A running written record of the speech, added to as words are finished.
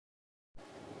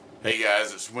Hey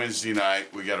guys, it's Wednesday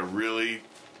night. We got a really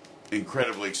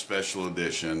incredibly special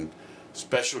edition,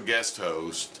 special guest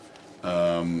host.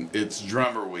 It's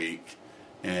Drummer Week,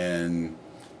 and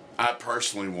I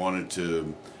personally wanted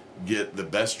to get the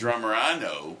best drummer I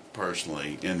know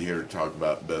personally in here to talk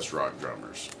about best rock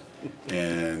drummers.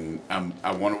 And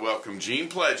I want to welcome Gene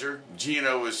Pledger.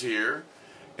 Gino is here,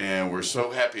 and we're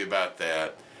so happy about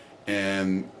that.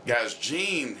 And guys,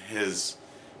 Gene has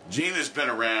been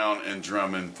around and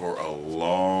drumming for a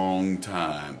long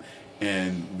time,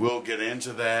 and we'll get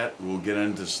into that. We'll get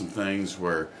into some things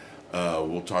where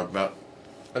we'll talk about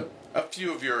a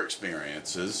few of your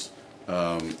experiences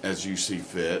as you see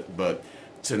fit. But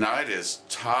tonight is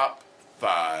top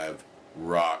 5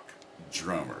 rock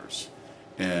drummers,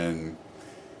 and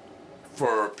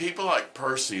for people like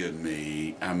Percy and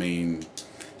me, I mean,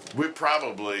 we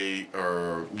probably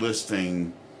are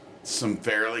listing some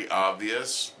fairly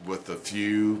obvious with a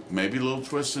few maybe little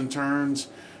twists and turns,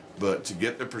 but to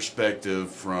get the perspective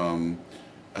from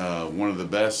one of the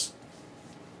best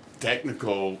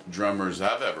technical drummers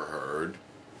I've ever heard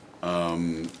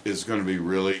is going to be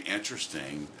really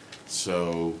interesting.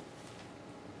 So,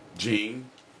 Gene,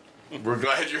 we're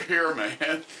glad you're here,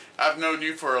 man. I've known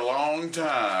you for a long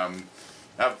time.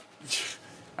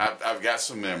 I've got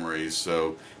some memories,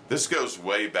 so this goes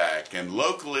way back, and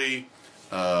locally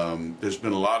there's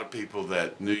been a lot of people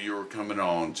that knew you were coming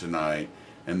on tonight,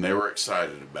 and they were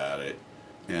excited about it.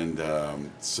 And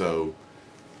so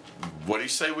what do you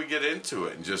say we get into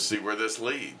it and just see where this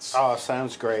leads? Oh,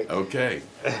 sounds great. Okay.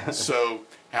 So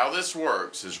how this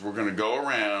works is we're going to go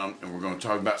around and we're going to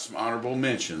talk about some honorable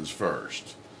mentions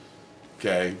first.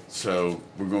 Okay? So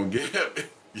we're going to give...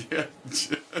 Yeah,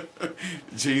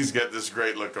 Gene's got this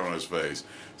great look on his face.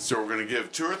 So we're going to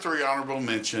give 2 or 3 honorable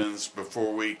mentions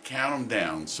before we count them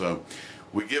down. So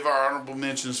we give our honorable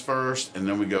mentions first, and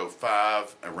then we go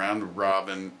 5 around the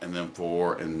robin, and then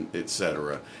 4, and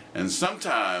etc. And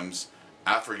sometimes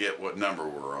I forget what number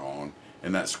we're on,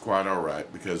 and that's quite all right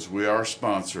because we are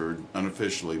sponsored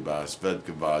unofficially by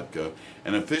Svedka Vodka,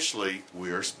 and officially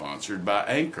we are sponsored by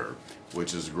Anchor,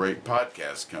 which is a great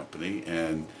podcast company,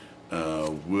 and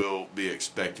we'll be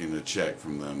expecting a check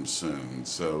from them soon.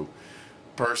 So,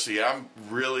 Percy,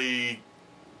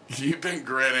 you've been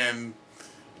grinning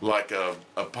like a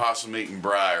possum eating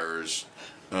briars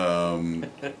all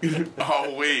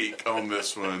week on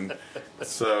this one.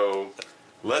 So,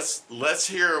 let's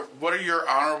hear, what are your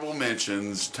honorable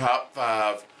mentions, top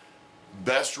 5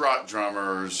 best rock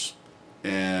drummers,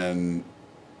 and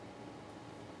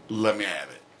let me have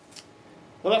it.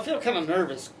 Well, I feel kind of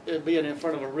nervous being in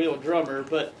front of a real drummer,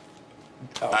 but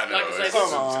I know. like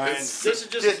I say, this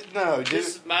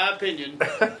is my opinion.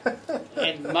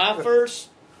 And my first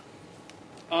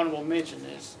honorable mention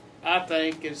is,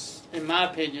 in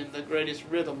my opinion, the greatest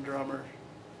rhythm drummer,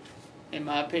 in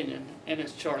my opinion, and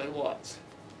it's Charlie Watts.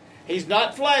 He's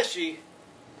not flashy,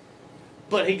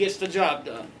 but he gets the job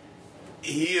done.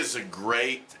 He is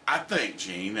I think,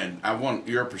 Gene, and I want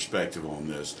your perspective on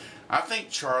this. I think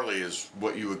Charlie is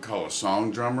what you would call a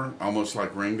song drummer, almost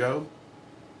like Ringo.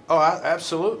 Oh,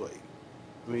 absolutely.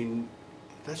 I mean,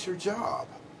 that's your job.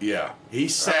 Yeah. He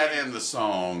sat in the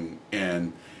song,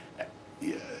 and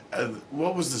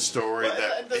what was the story?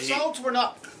 Well, the songs were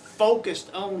not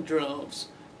focused on drums,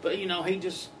 but, he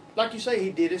just, like you say, he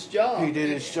did his job. He did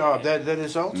his job. That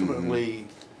is ultimately,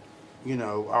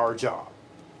 our job,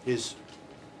 is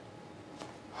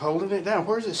holding it down.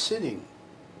 Where's it sitting?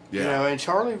 Yeah. And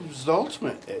Charlie was the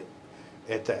ultimate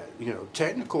at that.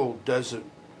 Technical doesn't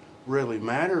really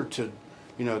matter to,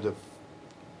 the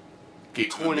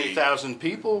 20,000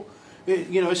 people.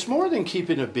 It's more than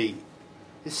keeping a beat.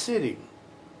 It's sitting.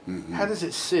 Mm-hmm. How does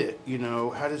it sit?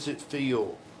 How does it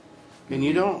feel? And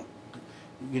you don't,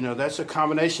 that's a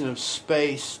combination of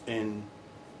space and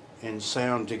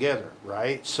sound together,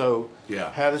 right? So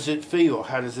yeah. How does it feel?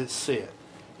 How does it sit?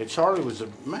 And Charlie was a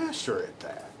master at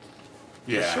that.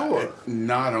 Yeah, sure.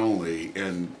 Not only,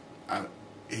 and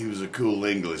he was a cool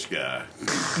English guy.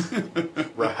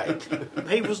 Right.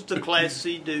 He was the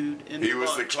classy dude. He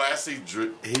was the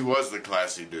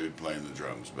classy dude playing the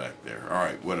drums back there. All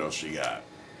right, what else you got?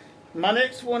 My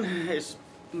next one is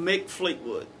Mick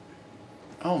Fleetwood.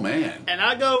 Oh man! And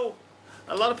a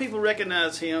lot of people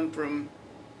recognize him from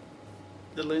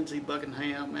the Lindsey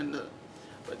Buckingham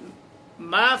but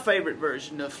my favorite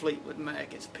version of Fleetwood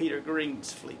Mac is Peter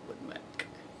Green's Fleetwood Mac.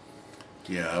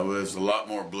 Yeah, it was a lot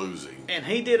more bluesy. And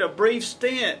he did a brief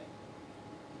stint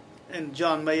in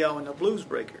John Mayall and the Blues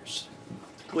Breakers,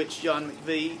 which John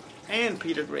McVie and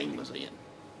Peter Green was in,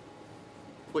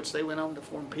 which they went on to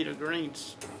form Peter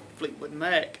Green's Fleetwood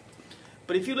Mac.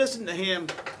 But if you listen to him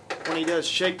when he does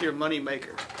 "Shake Your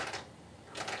Moneymaker"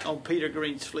 on Peter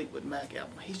Green's Fleetwood Mac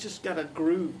album. He's just got a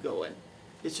groove going.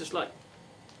 It's just like,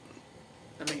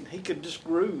 I mean, he could just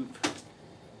groove.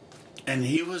 And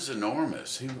he was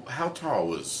enormous. How tall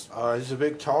was? He's a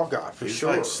big, tall guy for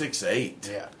sure. He's like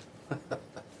 6'8". Yeah.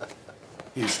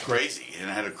 He was crazy and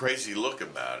had a crazy look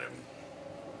about him.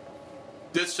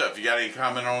 Good stuff. You got any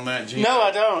comment on that, Gene? No,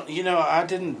 I don't. You know, I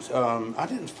didn't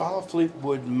follow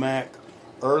Fleetwood Mac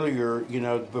earlier. You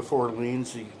know, before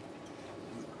Lindsay,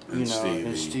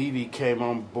 and Stevie came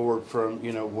on board from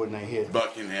when they hit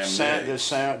Buckingham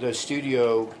the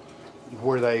studio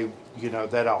where they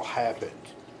that all happened.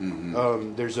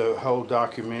 Mm-hmm. There's a whole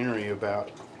documentary about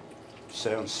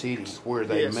Sound City where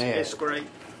they met. It's great.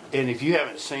 And if you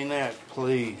haven't seen that,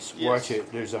 please watch it.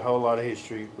 There's a whole lot of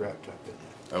history wrapped up in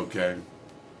it. Okay.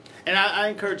 And I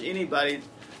encourage anybody.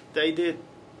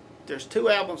 There's 2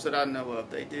 albums that I know of.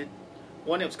 They did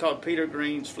one that was called Peter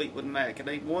Green's Fleetwood Mac,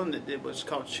 and one that did was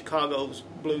called Chicago's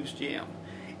Blues Jam,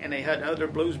 and they had other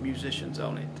blues musicians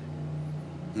on it.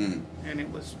 And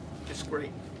it's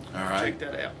great. All right. Check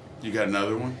that out. You got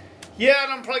another one? Yeah,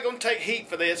 and I'm probably going to take heat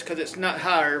for this because it's not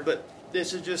higher, but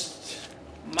this is just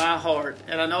my heart.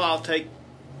 And I know I'll take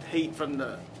heat from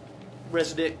the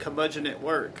resident curmudgeon at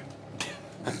work.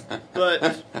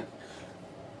 But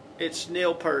it's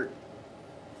Neil Peart.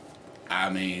 I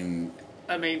mean,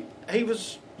 he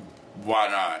was... Why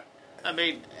not?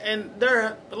 And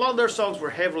a lot of their songs were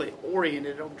heavily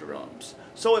oriented on drums.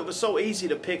 So it was so easy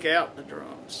to pick out the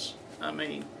drums.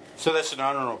 So that's an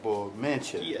honorable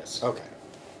mention? Yes. Okay.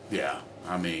 Yeah.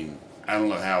 I don't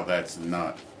know how that's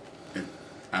not...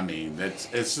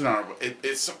 it's an honorable...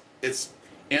 It's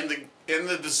in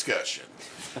the discussion.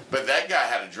 But that guy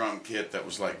had a drum kit that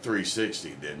was like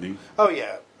 360, didn't he? Oh,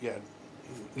 yeah. Yeah.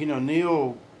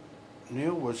 Neil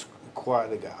was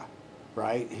quite the guy,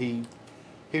 right? He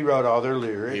wrote all their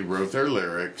lyrics. He wrote their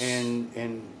lyrics.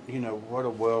 And what a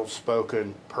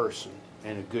well-spoken person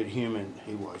and a good human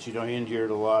he was. He endured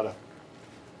a lot of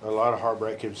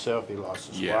heartbreak himself. He lost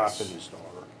his wife and his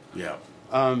daughter. Yeah.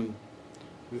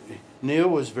 Neil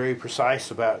was very precise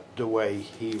about the way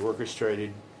he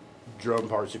orchestrated drum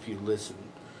parts. If you listen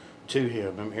to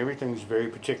him, everything's very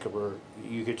particular.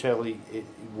 You could tell it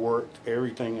worked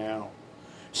everything out.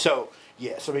 So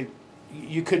yes,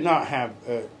 you could not have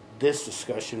this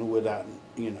discussion without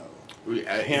him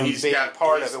being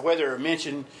part of it. Whether it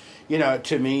mentioned,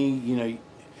 to me,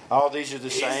 all these are the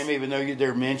same, even though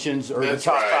they're mentions or the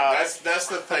top 5. That's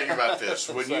the thing about this.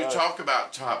 When you talk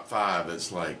about top 5,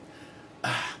 it's like,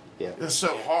 it's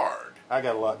so hard. I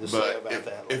got a lot to say about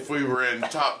that. If we were in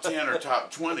top 10 or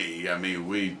top 20,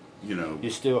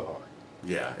 It's still hard.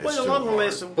 Yeah, it's well, still along the hard.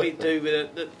 list we do,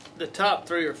 the top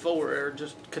 3 or 4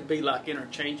 could be like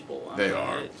interchangeable. They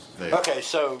are. Okay,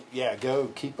 so go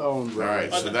keep on. All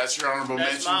right, so that's your honorable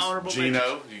mentions. My honorable Gino,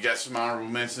 mentions. you got some honorable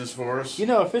mentions for us?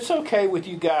 If it's okay with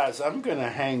you guys, I'm going to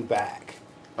hang back.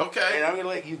 Okay. And I'm going to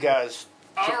let you guys.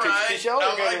 All right. Because y'all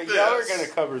are going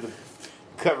to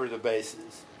cover the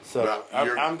bases. So Well,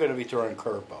 I'm going to be throwing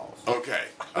curveballs. Okay.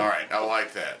 All right. I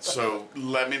like that. So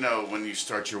let me know when you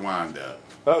start your wind up.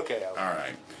 Okay. All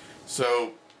right.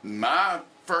 So my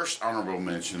first honorable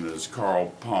mention is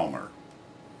Carl Palmer.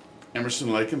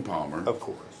 Emerson, Lake and Palmer. Of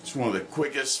course. It's one of the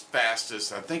quickest,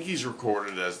 fastest. I think he's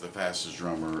recorded as the fastest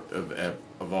drummer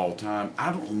of all time.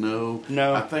 I don't know.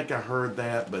 No. I think I heard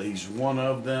that, but he's one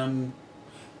of them.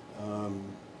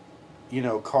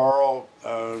 Carl,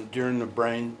 during the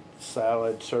brain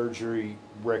salad surgery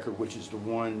record, which is the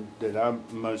one that I'm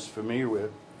most familiar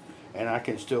with, and I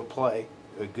can still play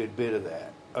a good bit of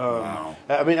that. Wow.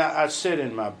 I sat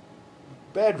in my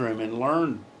bedroom and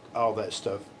learned all that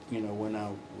stuff, when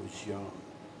I was young.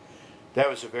 He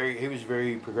was a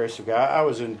very progressive guy. I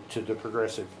was into the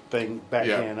progressive thing back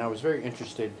then. I was very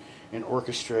interested in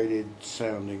orchestrated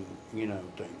sounding,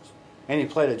 things. And he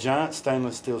played a giant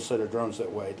stainless steel set of drums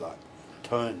that weighed like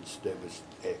tons that was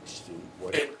etched and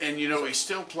whatever. And he's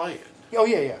still playing. Oh,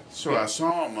 yeah. So I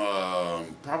saw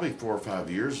him probably 4 or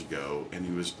 5 years ago, and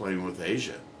he was playing with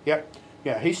Asia. Yep.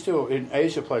 Yeah, he's still in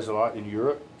Asia, plays a lot in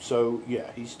Europe. So,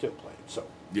 yeah, he's still playing. So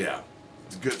Yeah,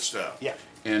 it's good stuff. Yeah.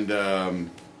 And,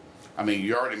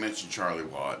 you already mentioned Charlie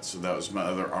Watts, so that was my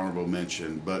other honorable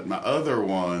mention. But my other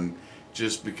one,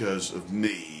 just because of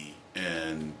me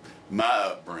and my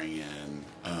upbringing,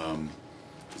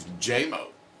 is J-Mo.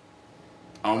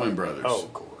 Allman Brothers. Oh,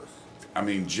 of course.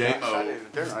 J-Mo.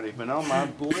 They're not even on my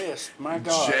list. My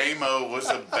God. J-Mo was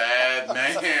a bad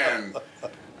man.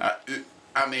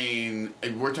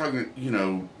 We're talking,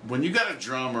 when you got a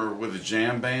drummer with a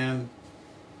jam band,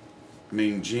 I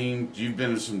mean, Gene, you've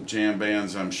been in some jam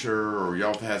bands, I'm sure, or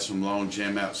y'all have had some long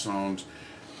jam out songs.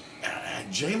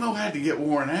 J-Mo had to get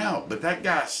worn out, but that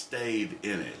guy stayed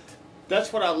in it.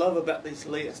 That's what I love about these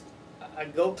lists. I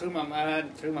go through my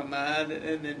mind,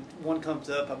 and then one comes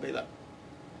up, I'll be like,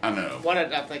 I know. why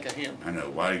did I think of him? I know.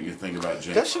 Why didn't you think about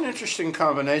J-Mo? That's an interesting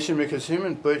combination because him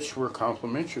and Butch were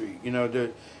complementary. You know,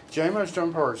 the J-Mo's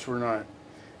drum parts were not,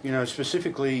 you know,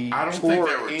 specifically. I don't think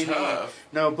they were tough.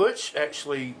 No, Butch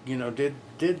actually, you know,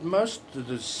 did most of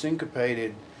the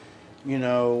syncopated, you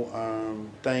know,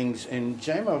 things, and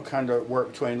J-Mo kind of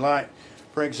worked between, like,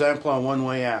 for example, on One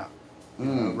Way Out,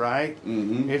 right?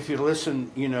 Mm-hmm. If you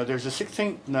listen, you know, there's a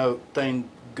 16th note thing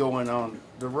going on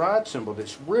the ride cymbal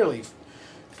that's really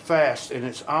fast, and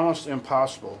it's almost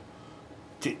impossible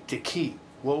to keep.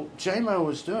 Well, J-Mo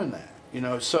was doing that, you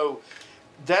know, so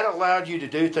that allowed you to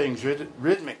do things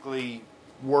rhythmically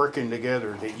working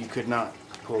together that you could not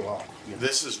pull off. You know?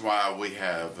 This is why we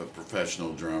have a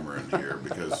professional drummer in here,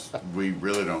 because we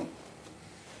really don't.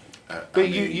 But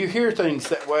you hear things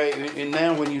that way, and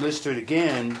now when you listen to it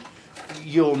again,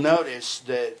 you'll notice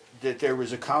that there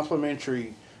was a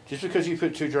complementary. Just because you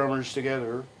put two drummers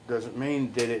together doesn't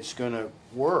mean that it's going to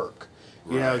work.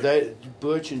 You know,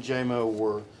 Butch and J-Mo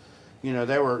were, you know,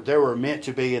 they were meant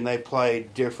to be, and they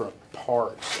played different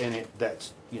parts. And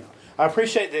that's, you know, I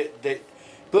appreciate that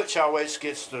Butch always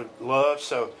gets the love,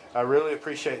 so I really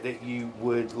appreciate that you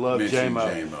would love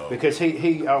J-Mo because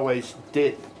he always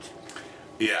didn't.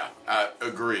 Yeah, I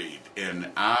agreed,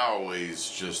 and I always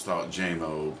just thought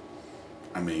J-Mo.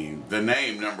 I mean, the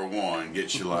name, number one,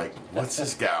 gets you like, what's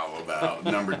this guy all about?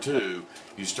 Number two,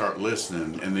 you start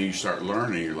listening, and then you start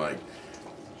learning. You're like,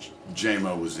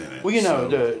 J-Mo was in it. Well, you know,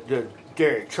 the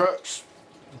Derek Trucks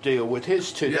deal with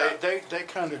his two, Yeah. they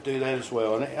kind of do that as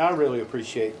well. And I really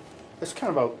appreciate, it's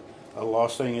kind of a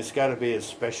lost thing. It's got to be a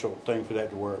special thing for that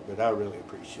to work, but I really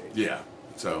appreciate it. Yeah.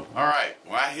 So, all right.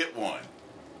 Well, I hit one.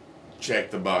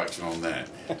 Check the box on that.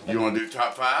 You want to do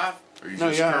top five? Or you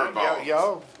just curveballs?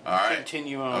 Y'all all right.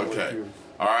 continue on with your...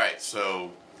 All right,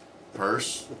 so,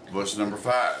 Purse, what's number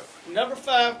five? Number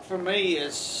five for me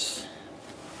is,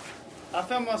 I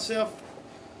found myself,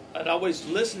 I'd always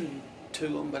listen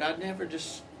to him, but I'd never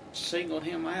just singled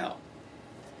him out.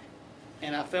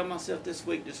 And I found myself this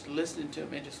week just listening to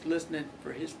him and just listening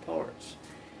for his parts.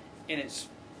 And it's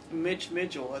Mitch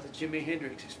Mitchell of the Jimi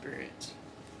Hendrix Experience.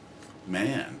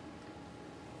 Man.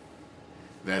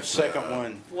 That's second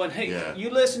one. When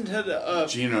you listen to the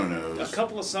Gino knows a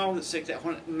couple of songs that stick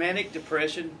out. Manic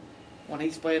Depression, when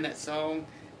he's playing that song,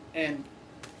 and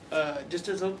just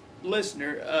as a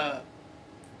listener,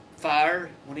 Fire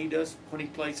when he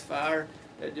plays Fire,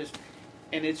 that just,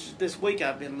 and it's this week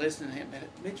I've been listening to him. And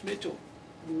Mitch Mitchell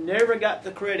never got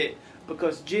the credit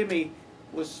because Jimmy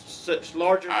was such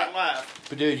larger than life.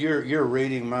 But dude, you're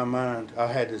reading my mind. I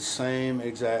had the same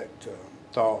exact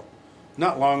thought.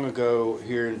 Not long ago,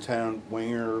 here in town,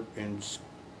 Winger and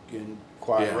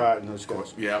Quiet Riot and those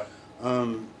guys. Yeah.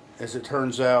 As it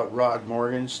turns out, Rod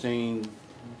Morgenstein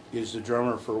is the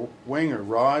drummer for Winger.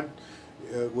 Rod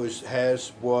was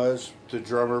the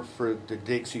drummer for the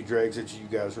Dixie Dregs that you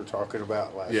guys were talking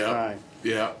about last night.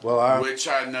 Yeah. Well, which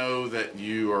I know that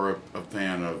you are a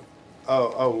fan of.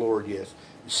 Oh Lord, yes.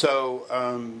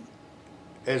 So,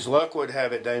 as luck would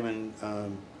have it, Damon.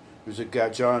 There's a guy,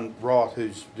 John Roth,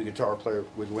 who's the guitar player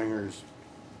with Wingers,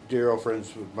 dear old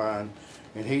friends with mine,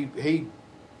 and he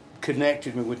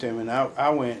connected me with them, and I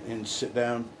went and sit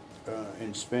down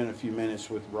and spent a few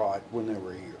minutes with Rod when they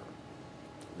were here.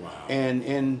 Wow.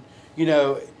 And you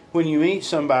know, when you meet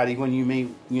somebody, when you meet,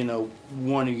 you know,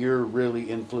 one of your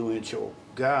really influential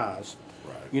guys,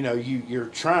 right. You know, you're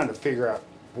trying to figure out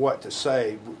what to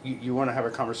say. You want to have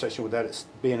a conversation without it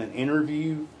being an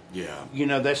interview. Yeah. You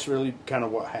know, that's really kind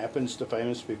of what happens to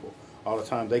famous people all the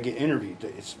time. They get interviewed.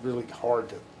 It's really hard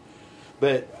to.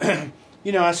 But,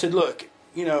 you know, I said, look,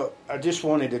 you know, I just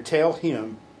wanted to tell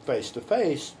him face to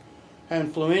face how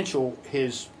influential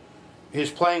his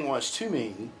playing was to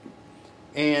me.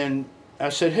 And I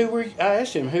said, I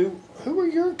asked him, who were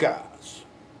your guys?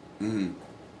 Mm-hmm.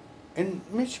 And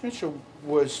Mitch Mitchell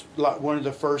was like one of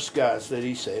the first guys that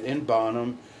he said, and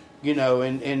Bonham, you know,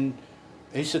 and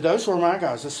he said, those were my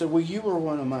guys. I said, well, you were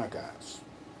one of my guys.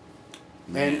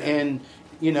 And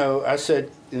you know, I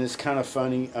said, and it's kind of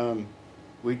funny,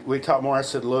 we talked more. I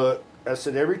said, look,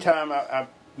 every time I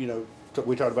you know,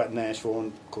 we talked about Nashville,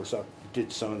 and of course I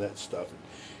did some of that stuff.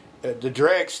 The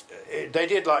Dregs, they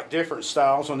did like different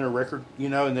styles on their record, you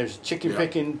know, and there's chicken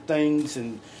picking things,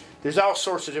 and there's all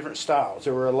sorts of different styles.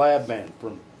 They were a lab band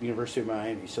from University of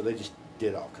Miami, so they just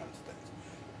did all kinds of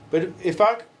things.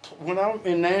 But when I'm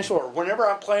in Nashville, or whenever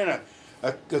I'm playing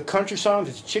a country song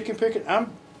that's chicken picking,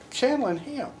 I'm channeling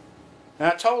him.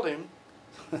 And I told him,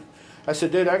 I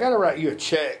said, dude, I got to write you a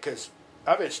check because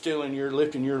I've been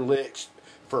lifting your licks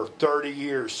for 30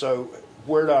 years. So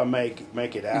where do I make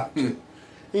it out to?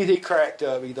 He cracked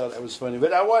up. He thought that was funny.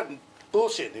 But I wasn't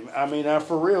bullshitting him. I mean,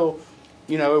 for real,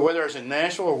 whether it's in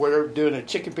Nashville or whether doing a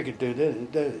chicken picking,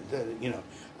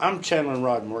 I'm channeling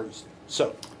Rod Morgenstern.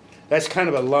 So that's kind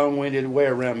of a long-winded way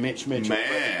around Mitch Mitchell.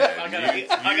 Man, I got a hit.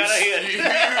 You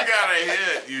got a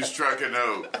hit. You struck a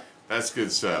note. That's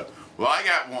good stuff. Well, I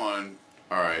got one.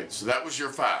 All right, so that was your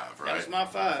 5, right? That was my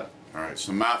 5. All right,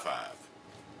 so my 5.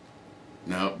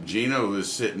 No, Gino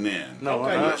is sitting in. No,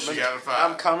 okay. She got a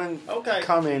 5. I'm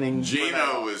commenting.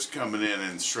 Gino is coming in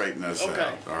and straightening us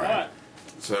out. All right.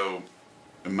 So,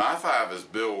 my 5 is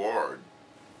Bill Ward,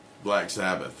 Black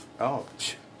Sabbath. Oh,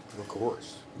 of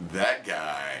course. That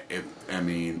guy,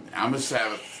 I'm a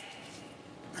Sabbath.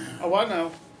 Oh, I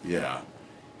know. Yeah.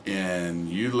 And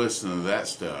you listen to that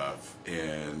stuff,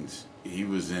 and he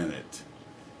was in it.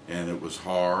 And it was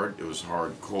hard. It was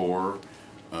hardcore.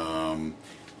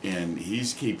 And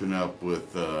he's keeping up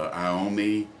with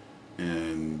Iommi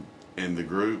and the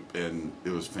group, and it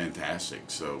was fantastic.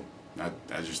 So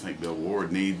I just think Bill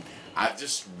Ward I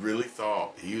just really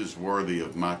thought he was worthy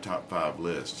of my top 5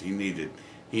 list. He needed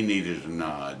a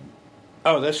nod.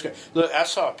 Oh, that's good. Look, I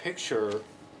saw a picture,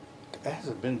 it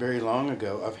hasn't been very long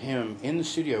ago, of him in the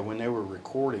studio when they were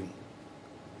recording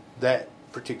that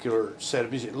particular set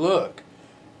of music. Look,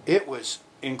 it was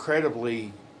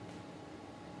incredibly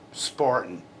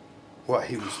Spartan what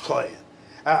he was playing.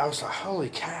 I was like, holy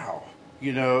cow,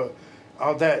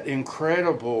 all that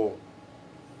incredible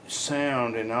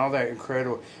sound and all that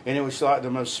incredible, and it was like the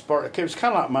most Spartan. It was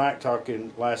kind of like Mike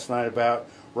talking last night about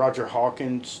Roger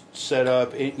Hawkins'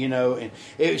 setup, and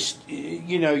it was,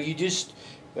 you just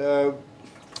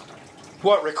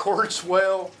what records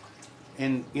well,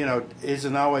 and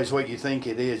isn't always what you think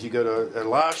it is. You go to a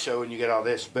live show and you get all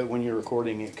this, but when you're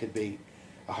recording, it could be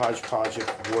a hodgepodge of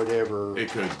whatever. It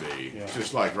could be. Yeah.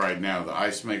 Just like right now, the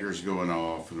ice maker's going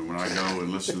off, and when I go and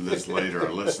listen to this later,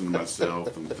 I listen to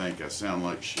myself and think I sound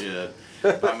like shit.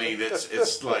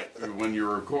 It's like when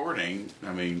you're recording,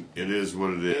 it is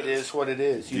what it is. It is what it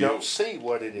is. You don't see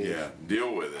what it is. Yeah,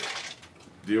 deal with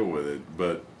it.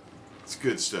 But it's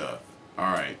good stuff.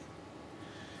 All right.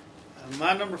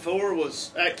 My number 4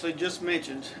 was actually just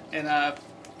mentioned, and I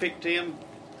picked him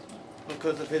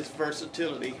because of his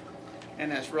versatility,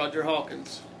 and that's Roger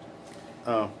Hawkins.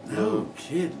 Oh, No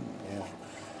kidding.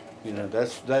 Yeah.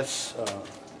 That's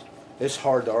it's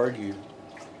hard to argue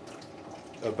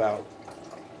about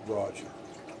Roger.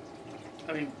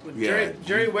 When Yeah.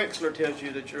 Jerry Wexler tells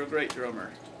you that you're a great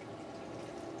drummer.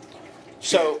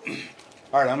 So,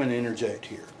 all right, I'm going to interject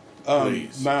here.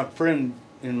 Please. My friend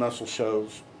in Muscle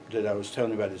Shoals that I was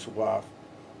telling you about, his wife,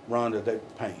 Rhonda, they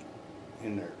paint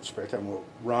in their spare time. Well,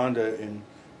 Rhonda and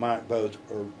Mike both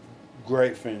are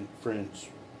great friends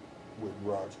with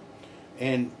Roger.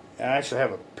 And I actually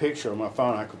have a picture on my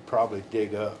phone I could probably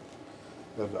dig up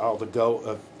of all the gold,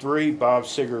 of 3 Bob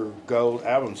Seger gold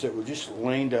albums that were just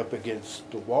leaned up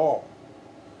against the wall.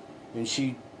 And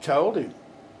she told him,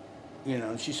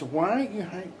 and she said, why ain't you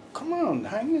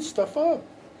hang this stuff up?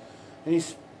 And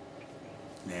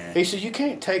he said, you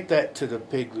can't take that to the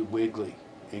Piggly Wiggly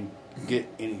and get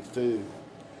any food.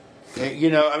 And,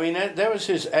 that was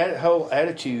his whole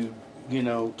attitude,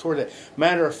 toward that.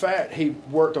 Matter of fact, he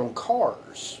worked on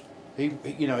cars. He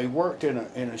worked in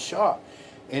a shop.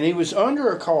 And he was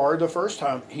under a car the first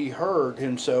time he heard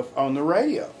himself on the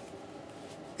radio.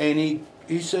 And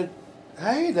he said,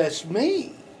 hey, that's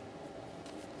me.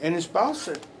 And his boss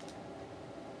said,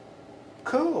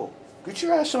 cool. Get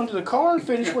your ass under the car and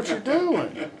finish what you're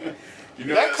doing.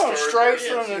 That comes straight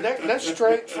from that's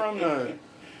straight from the.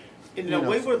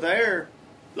 We were there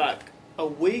like a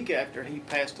week after he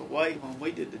passed away when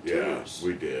we did the tours. Yeah,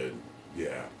 we did.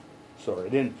 Yeah.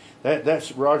 Sorry,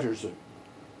 that's Roger's.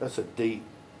 That's a deep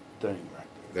thing right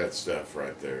there. That stuff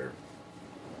right there.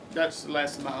 That's the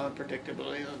last of my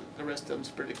unpredictability. The rest of them's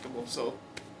predictable. So.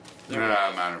 Mine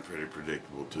are pretty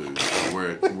predictable too. So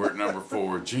we're at number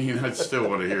 4. Gene, I still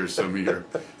want to hear some of your.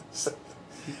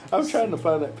 I'm trying to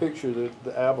find that picture of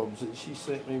the albums that she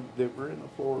sent me that were in the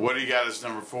floor. What do you got as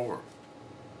number 4?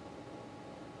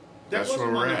 That was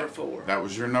my number 4. That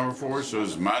was your number 4, so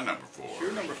it's my number 4.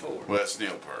 Your number 4. Well, that's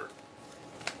Neil Peart.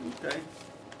 Okay.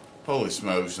 Holy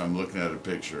smokes! I'm looking at a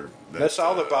picture. That's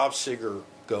all the Bob Seger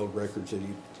gold records that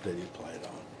he played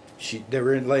on. They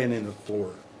were laying in the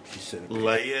floor. She said,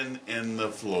 laying in the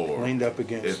floor, leaned up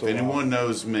against. If the wall. anyone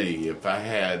knows me, if I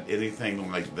had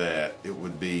anything like that, it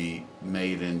would be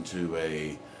made into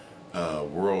a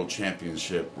World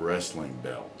Championship wrestling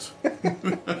belt.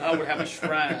 I would have a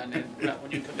shrine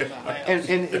when you come to my house.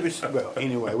 And it was, well,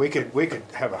 anyway, we could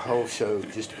have a whole show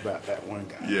just about that one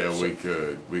guy. Yeah, So,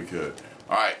 we could.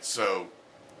 All right, so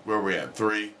where are we at?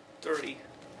 3? 3.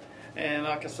 And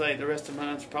like I say, the rest of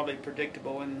mine's probably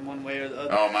predictable in one way or the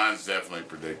other. Oh, mine's definitely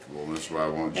predictable. That's why I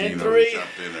want And Gino 3. to jump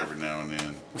in every now and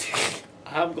then.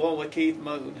 I'm going with Keith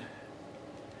Moon.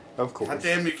 Of course. God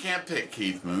damn, you can't pick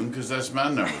Keith Moon because that's my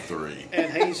number 3.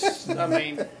 And he's, I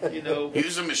mean, you know, He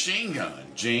was a machine gun.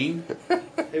 Gene,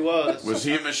 he was. was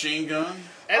he a machine gun?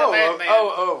 And a madman.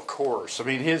 Of course. I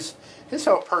mean, his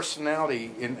whole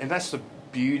personality, and that's the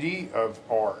beauty of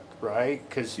art, right?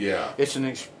 Because Yeah. it's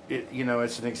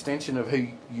it's an extension of who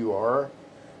you are.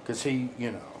 Because he,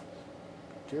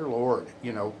 dear Lord,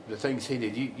 the things he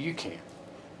did, you can't.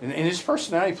 And his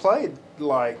personality played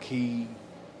like he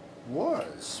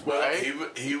was, Well, right?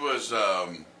 he was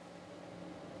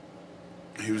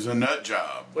a nut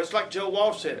job. Well, it's like Joe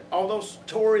Walsh said. All those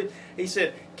stories, he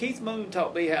said, Keith Moon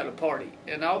taught me how to party.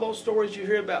 And all those stories you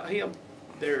hear about him,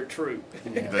 they're true.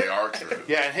 They are true.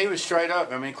 Yeah, and he was straight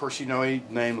up. I mean, of course, he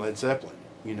named Led Zeppelin.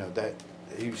 That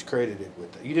he was credited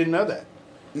with that. You didn't know that?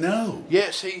 No.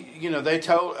 Yes, they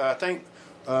told, I think,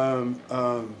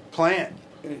 Plant,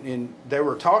 and they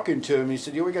were talking to him. He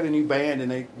said, yeah, we got a new band,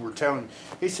 and they were telling him.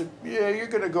 He said, yeah, you're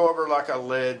going to go over like a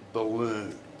lead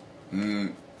balloon.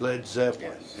 Led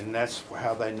Zeppelin. Yes. And that's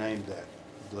how they named that,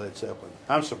 Led Zeppelin.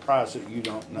 I'm surprised that you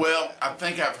don't know. Well, I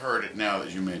think I've heard it now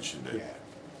that you mentioned it. Yeah.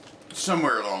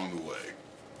 Somewhere along the way.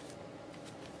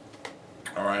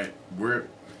 All right, we're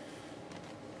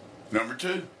number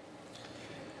 2.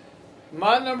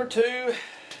 My number 2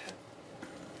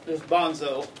 is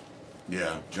Bonzo,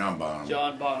 Yeah, John Bonham.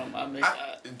 John Bonham. I mean,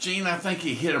 Gene, I think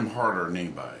he hit him harder than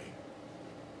anybody.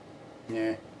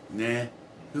 Yeah. Nah,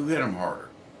 who hit him harder?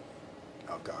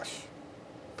 Oh, gosh.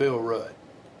 Bill Rudd.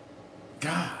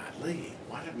 Golly,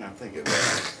 why didn't I think of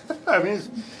that? I mean,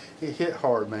 he hit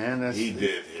hard, man. He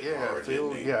did hit hard,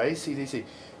 didn't he? Yeah, AC/DC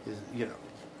is,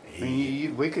 I mean,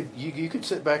 you could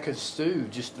sit back and stew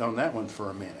just on that one for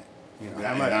a minute. Now,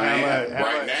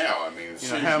 I mean, as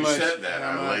soon as how you much- said that, how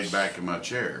I much- laid back in my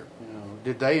chair.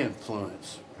 Did they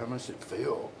influence? How much did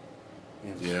Phil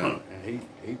influence? Yeah. And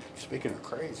he speaking of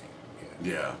crazy.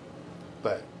 Yeah. Yeah,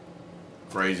 But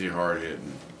crazy hard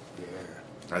hitting.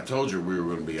 yeah. I told you we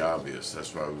were going to be obvious.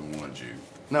 That's why we wanted you.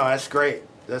 No, that's great.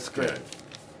 That's great. Okay.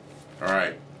 All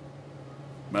right.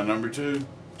 My number 2,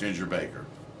 Ginger Baker.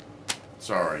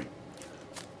 Sorry.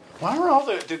 Why are all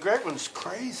the Greg ones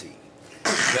crazy?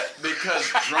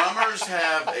 Because drummers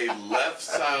have a left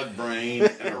side brain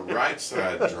and a right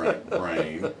side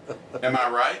brain. Am I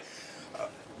right?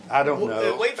 I don't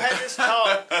know. we've had this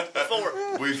talk before.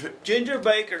 Ginger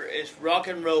Baker is rock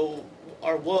and roll,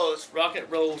 or was rock and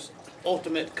roll's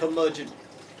ultimate curmudgeon.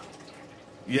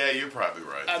 Yeah, you're probably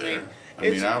right I there. mean,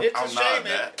 it's I'll a shame nod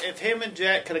that. if him and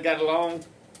Jack could have got along.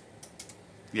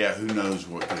 Yeah, who knows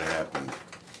what could have happened.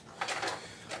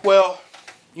 Well,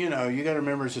 you got to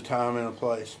remember it's a time and a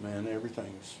place, man.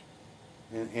 Everything's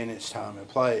in its time and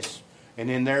place, and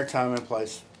in their time and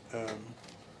place,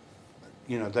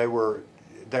 they were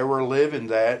living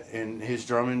that, and his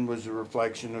drumming was a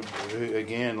reflection of,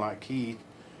 again, like Keith,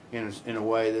 in a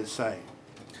way that's the same.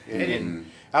 And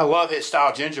I love his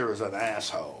style. Ginger was an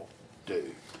asshole,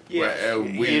 dude. Yes. Well,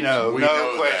 we no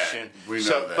know question. That. We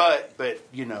know that.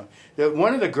 But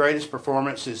one of the greatest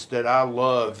performances that I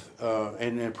love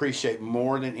and appreciate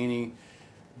more than any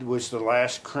was the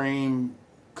last Cream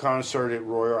concert at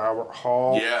Royal Albert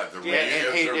Hall. Yeah, the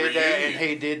and he did that, and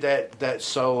he did that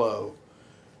solo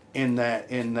in that.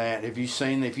 If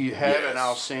you haven't, Yes.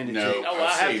 I'll send it No. to you. Oh,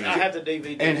 I have the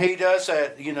DVD. And he does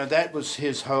that. That was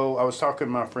his whole. I was talking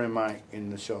to my friend Mike in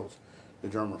the shows, the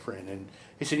drummer friend, and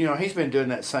he said, he's been doing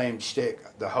that same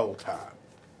shtick the whole time.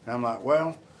 And I'm like,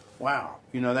 well, wow,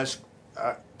 that's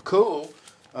cool.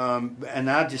 And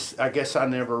I guess I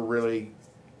never really,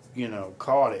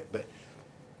 caught it. But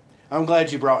I'm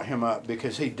glad you brought him up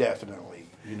because he definitely,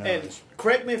 and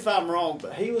correct me if I'm wrong,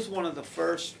 but he was one of the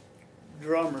first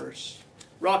drummers,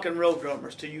 rock and roll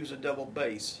drummers, to use a double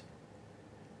bass.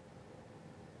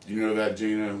 Do you know that,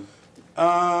 Gino?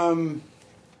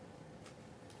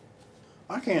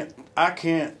 I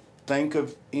can't think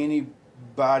of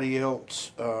anybody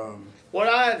else. What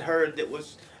I had heard that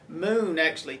was Moon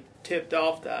actually tipped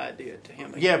off the idea to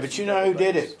him. Yeah, but you know who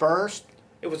did it first?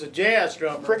 It was a jazz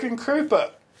drummer. Frickin'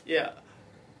 Krupa. Yeah.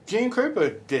 Gene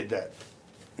Krupa did that.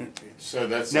 So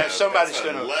that's Now somebody's that's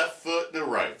a gonna- left foot and a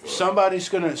right foot. Somebody's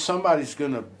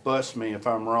gonna bust me if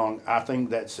I'm wrong. I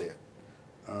think that's it.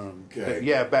 Okay. But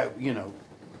yeah, but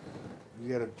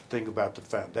you got to think about the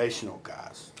foundational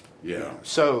guys. Yeah. You know?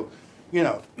 So, you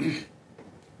know,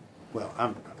 well,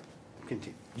 I'm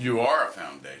continue. You are a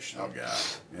foundational guy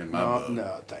in my book.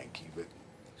 No, thank you, but.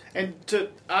 And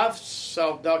I've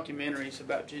saw documentaries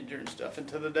about Ginger and stuff, and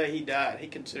to the day he died, he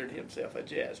considered himself a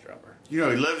jazz drummer. You know,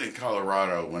 he lived in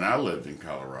Colorado when I lived in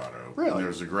Colorado. Really? And there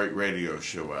was a great radio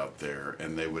show out there,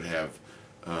 and they would have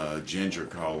Ginger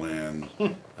call in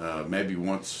maybe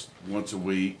once a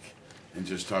week and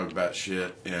just talk about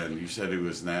shit. And you said he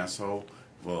was an asshole.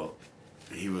 Well,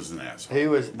 he was an asshole. He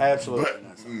was absolutely But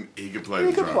an asshole. he could play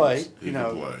He the could drums. play. He You could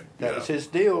know, play. that Yeah. was his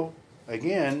deal.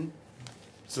 Again,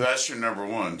 So that's your number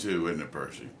one, too, isn't it,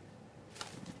 Percy?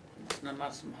 It's not my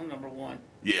number one.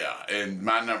 Yeah, and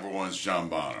my number one's John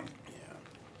Bonham. yeah.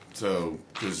 So,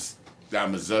 because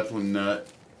I'm a Zeppelin nut,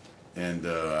 and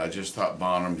I just thought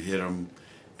Bonham hit him,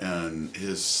 and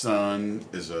his son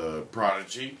is a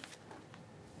prodigy.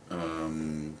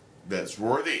 That's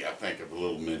worthy, I think, of a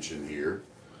little mention here.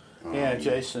 Yeah,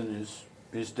 Jason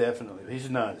is definitely, he's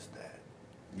not his dad.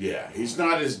 Yeah, he's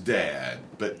not his dad,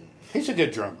 but He's a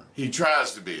good drummer. he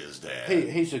tries to be his dad.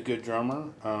 He's a good drummer.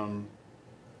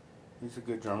 He's a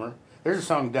good drummer. There's a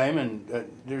song, Damon,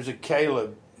 there's a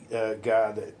Caleb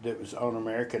guy that was on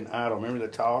American Idol. Remember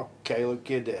the tall Caleb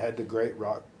kid that had the great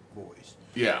rock voice?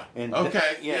 Yeah. And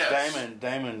Okay. yeah, yes.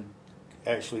 Damon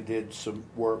actually did some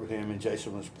work with him, and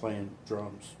Jason was playing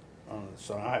drums on the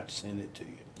song. I have to send it to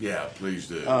you. Yeah, please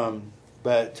do.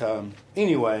 But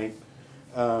anyway,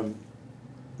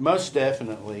 most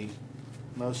definitely,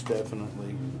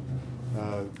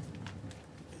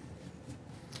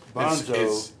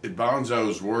 Bonzo.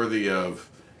 Bonzo's worthy of.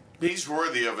 He's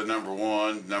worthy of a number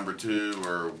one, number two,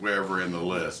 or wherever in the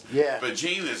list. Yeah. But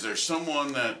Gene, is there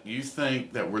someone that you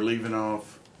think that we're leaving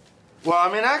off? Well,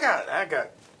 I mean, I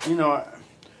got. You know,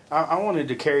 I wanted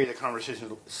to carry the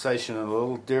conversation in a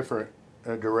little different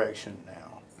direction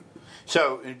now.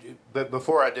 So, but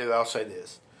before I do, I'll say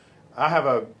this: I have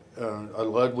a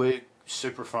Ludwig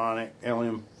Superphonic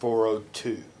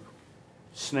LM402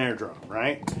 snare drum,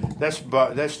 right?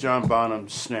 That's John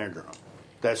Bonham's snare drum.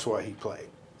 That's what he played.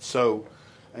 So,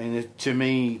 and to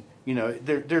me, you know,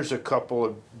 there's a couple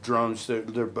of drums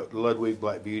that they're Ludwig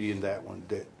Black Beauty and that one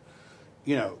that,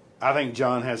 you know, I think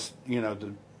John has, you know,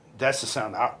 that's the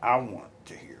sound I want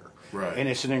to hear. Right. And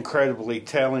it's an incredibly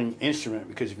telling instrument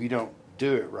because if you don't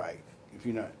do it right, if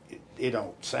you not, it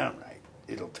don't sound right.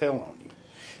 It'll tell on you.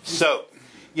 So,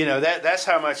 you know, that's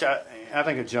how much I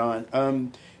think of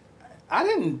John. I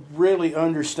didn't really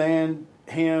understand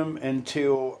him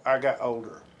until I got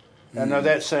older. I know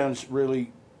that sounds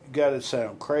really got to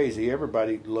sound crazy.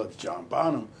 Everybody loves John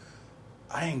Bonham.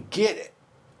 I didn't get it.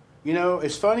 You know,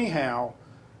 it's funny how,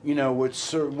 you know,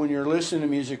 when you're listening to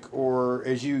music or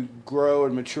as you grow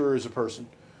and mature as a person,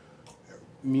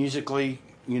 musically,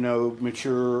 you know,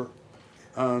 mature,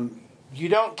 you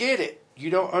don't get it. You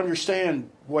don't understand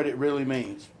what it really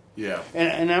means. Yeah.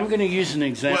 And I'm going to use an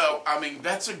example. Well, I mean,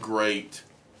 that's a great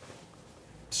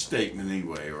statement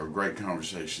anyway, or a great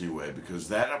conversation anyway, because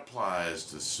that applies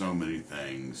to so many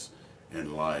things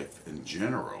in life in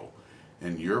general.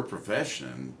 And your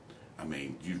profession, I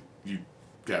mean, you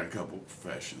got a couple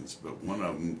professions, but one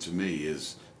of them to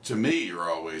me, you're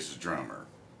always a drummer,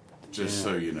 just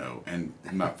so you know, and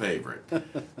my favorite.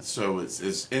 So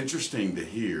it's interesting to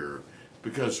hear,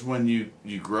 because when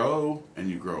you grow and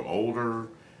you grow older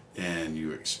and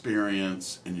you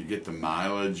experience and you get the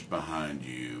mileage behind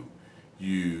you,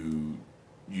 you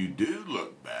do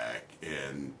look back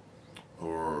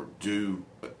or do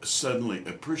suddenly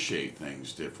appreciate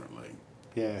things differently.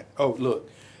 Yeah. Oh,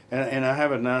 look, and I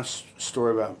have a nice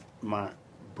story about my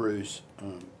Bruce.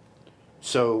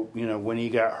 So, you know, when he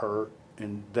got hurt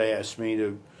and they asked me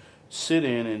to sit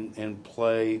in and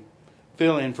play,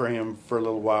 fill in for him for a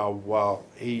little while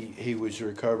he was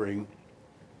recovering.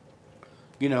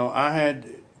 You know,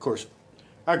 of course,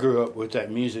 I grew up with that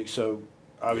music, so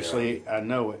obviously I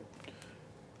know it.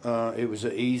 It was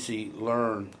an easy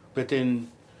learn. But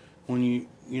then when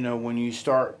you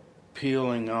start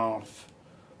peeling off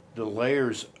the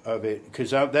layers of it, because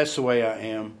that's the way I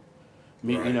am.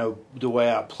 Right. You know, the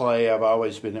way I play, I've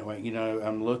always been that way. You know,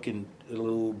 I'm looking a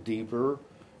little deeper,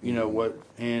 you know, what.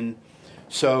 And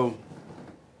so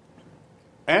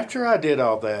after I did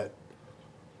all that,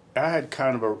 I had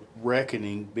kind of a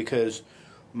reckoning because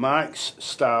Mike's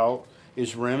style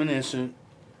is reminiscent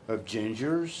of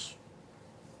Ginger's,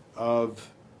 of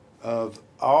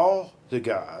all the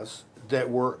guys that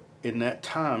were in that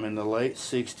time in the late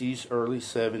 60s, early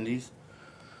 70s.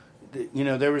 You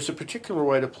know, there was a particular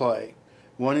way to play.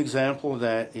 One example of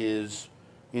that is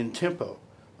in tempo.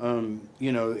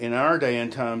 You know, in our day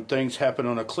and time, things happen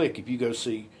on a click. If you go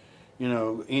see, you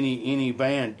know, any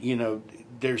band, you know,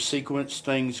 there's sequence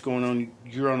things going on.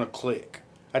 You're on a click.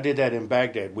 I did that in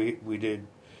Baghdad. We did,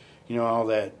 you know, all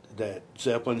that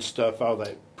Zeppelin stuff, all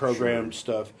that programmed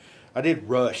stuff. I did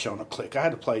Rush on a click. I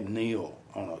had to play Neil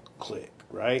on a click,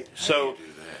 right? How do you do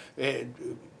that?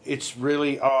 It's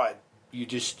really odd.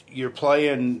 You're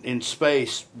playing in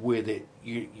space with it.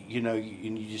 You know,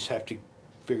 and you just have to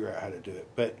figure out how to do it.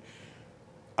 But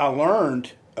I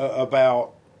learned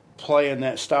about playing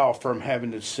that style from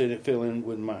having to sit and fill in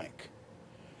with Mike.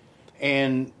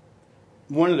 And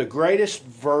one of the greatest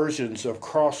versions of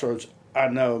Crossroads I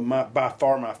know, by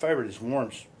far my favorite, is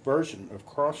Warm's version of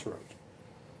Crossroads.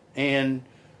 And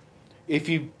if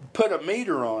you put a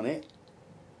meter on it,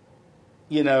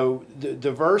 you know,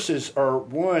 the verses are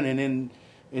one, and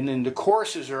then the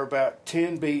choruses are about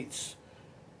 10 beats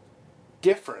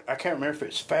different. I can't remember if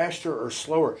it's faster or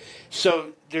slower.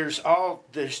 So there's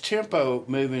tempo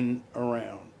moving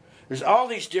around. There's all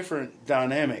these different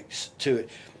dynamics to it.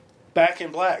 Back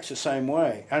in Black's the same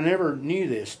way. I never knew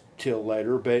this till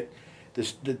later, but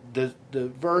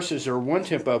the verses are one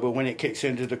tempo, but when it kicks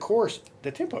into the chorus,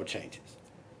 the tempo changes.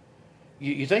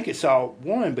 You think it's all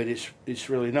one, but it's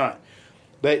really not.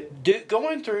 But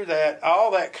going through that,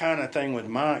 all that kind of thing with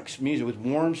Mike's music, with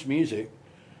Warm's music,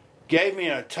 gave me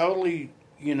a totally,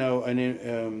 you know,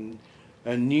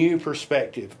 a new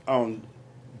perspective on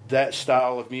that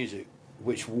style of music,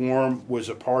 which Warm was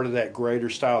a part of that greater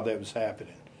style that was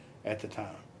happening at the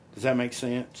time. Does that make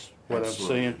sense? What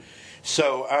Absolutely. I'm saying?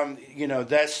 So, you know,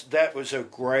 that was a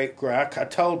great. I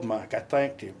told Mike, I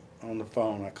thanked him on the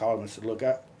phone. I called him and said, look,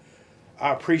 I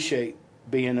appreciate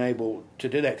being able to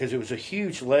do that, because it was a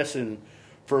huge lesson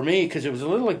for me, because it was a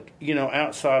little, you know,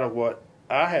 outside of what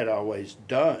I had always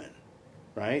done,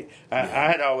 right? I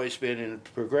had always been in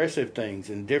progressive things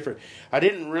and different. I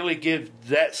didn't really give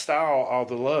that style all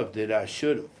the love that I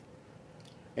should have.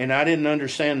 And I didn't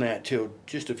understand that till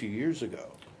just a few years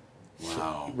ago.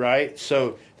 Wow. So, right?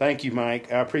 So thank you,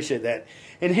 Mike. I appreciate that.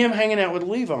 And him hanging out with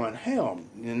Levon, hell,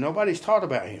 nobody's taught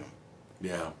about him,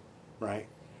 Yeah. right?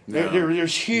 No,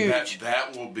 There's huge.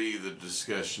 That will be the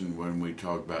discussion when we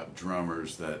talk about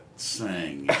drummers that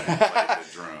sing and play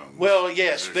the drums. Well,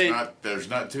 yes, there's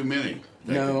not too many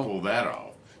that No. can pull that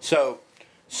off. So,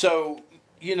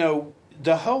 you know,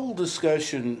 the whole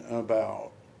discussion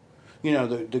about, you know,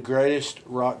 the greatest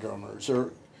rock drummers,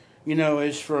 or, you know,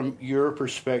 is from your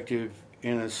perspective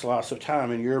in a slice of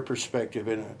time, and your perspective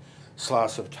in a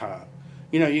slice of time.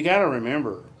 You know, you got to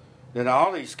remember that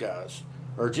all these guys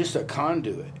are just a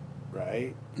conduit,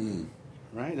 right?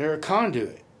 Right? They're a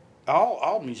conduit.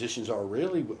 All musicians are,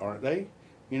 really, aren't they?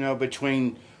 You know,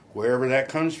 between wherever that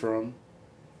comes from,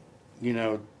 you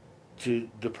know, to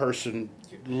the person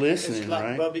listening, it's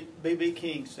like right? B.B.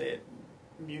 King said,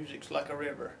 music's like a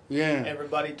river. Yeah.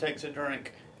 Everybody takes a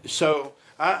drink. So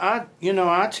I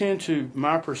tend to,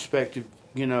 my perspective,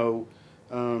 you know,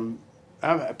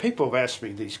 people have asked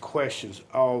me these questions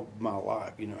all my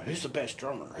life. You know, who's the best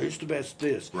drummer? Who's the best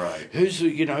this? Right. Who's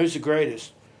the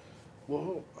greatest?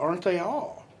 Well, aren't they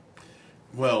all?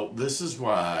 Well, this is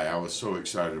why I was so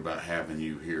excited about having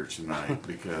you here tonight,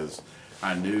 because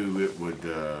I knew it would.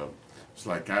 It's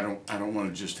like I don't want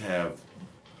to just have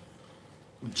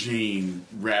Gene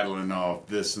rattling off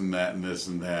this and that and this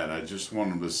and that. I just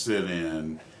want him to sit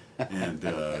in and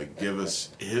give us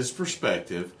his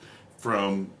perspective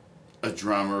from a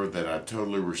drummer that I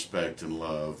totally respect and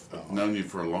love. I've known you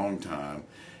for a long time.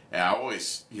 And I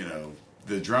always, you know,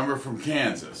 the drummer from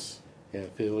Kansas. Yeah,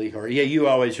 Phil Ehart. Yeah, you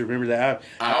always remember that.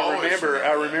 I always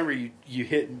remember you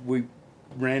hit. We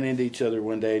ran into each other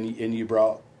one day, and you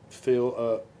brought Phil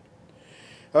up.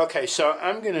 Okay, so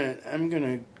I'm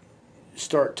gonna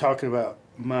start talking about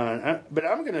mine, but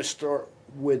I'm gonna start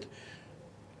with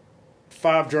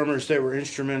 5 drummers that were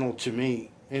instrumental to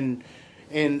me, and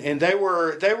they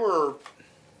were,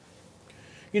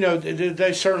 you know,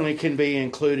 they certainly can be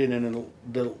included in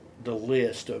the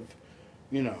list of,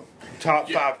 you know, top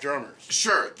 5 drummers.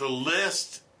 Sure, the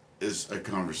list is a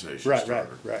conversation Right.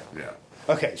 starter. Yeah.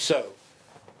 Okay, so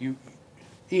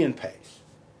Ian Pace,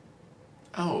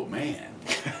 Oh man.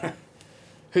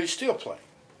 who's still playing,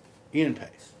 Ian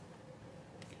Pace.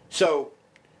 So,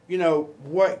 you know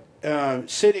what?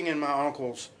 Sitting in my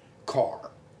uncle's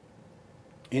car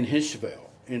in Hitchville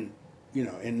in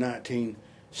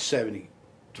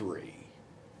 1973,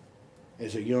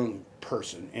 as a young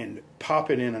person, and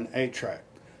popping in an 8-track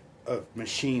of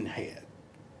Machine Head.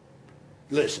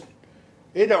 Listen,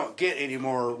 it don't get any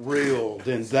more real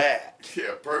than that.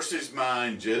 Yeah, Percy's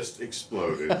mind just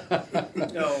exploded.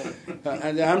 No.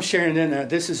 I'm sharing that now.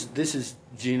 This is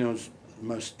Gino's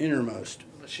most innermost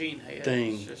Machine Head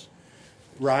thing. It's just,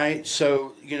 right?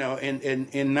 So, you know, in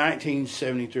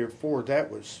 1973 or 4,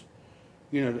 that was,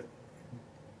 you know,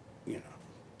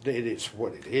 it is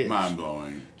what it is. Mind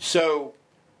blowing. So,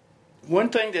 one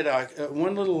thing that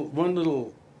one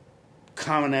little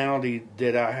commonality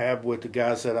that I have with the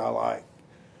guys that I like,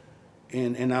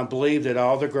 and I believe that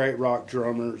all the great rock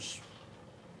drummers,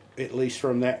 at least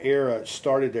from that era,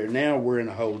 started there. Now we're in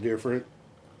a whole different.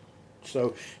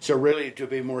 So really, to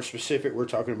be more specific, we're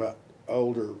talking about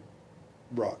older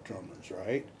rock drummers,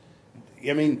 right?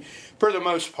 I mean, for the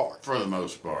most part. For the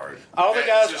most part. All the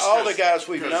guys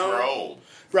we've known. We're old.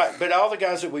 Right, but all the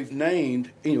guys that we've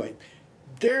named, anyway,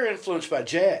 they're influenced by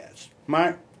jazz.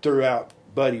 Mike threw out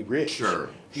Buddy Rich. Sure.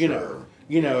 You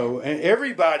know, and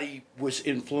everybody was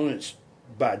influenced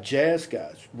by jazz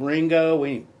guys. Ringo, we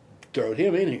ain't throwed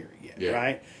him in here yet,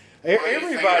 right? Well,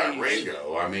 everybody.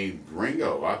 Ringo. I mean,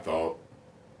 Ringo. I thought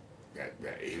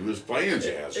he was playing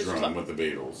jazz drum with the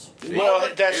Beatles. Well,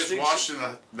 he was washing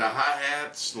the hi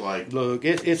hats like. Look,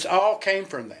 it's all came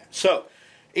from that. So,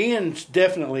 Ian's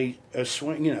definitely a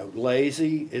swing. You know,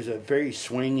 Lazy is a very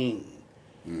swinging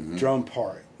drum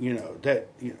part. You know that.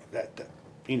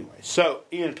 Anyway, so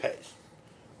Ian Pace.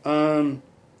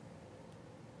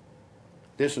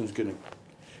 This one's gonna.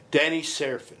 Danny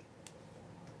Seraphine.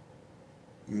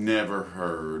 Never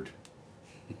heard.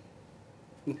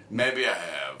 Maybe I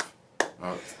have.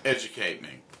 Educate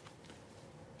me.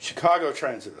 Chicago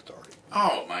Transit Authority.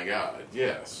 Oh my God!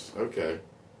 Yes. Okay.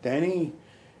 Danny,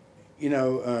 you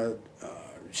know,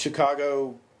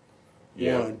 Chicago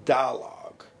one,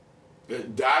 Dialogue.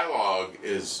 Dialogue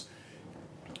is.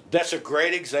 That's a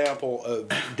great example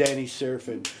of Danny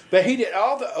Seraphine. But he did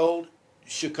all the old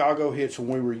Chicago hits when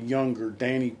we were younger.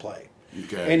 Danny played.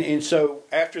 Okay. And so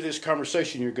after this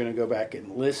conversation, you're going to go back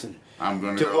and listen I'm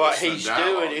going to go what listen he's to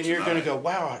Dialogue doing, and you're going to go,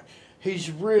 wow, he's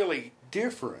really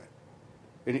different.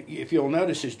 And if you'll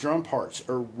notice, his drum parts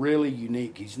are really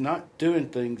unique. He's not doing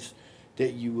things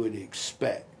that you would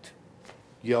expect.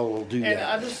 Y'all will do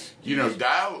that.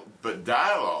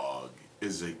 Dialogue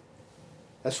is a.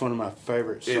 That's one of my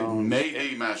favorite songs. It may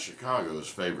be my Chicago's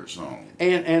favorite song.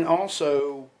 And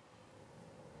also,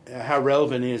 how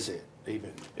relevant is it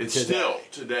even? It's today? still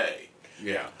today.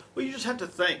 Yeah. well, you just have to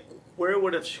think, where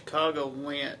would have Chicago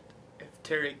went if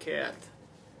Terry Kath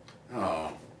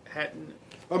hadn't?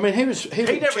 I mean, he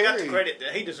Never got the credit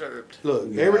that he deserved. Look,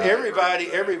 Yeah,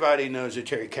 everybody knows that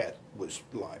Terry Kath was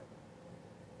like.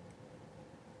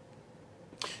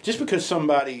 Just because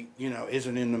somebody, you know,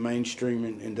 isn't in the mainstream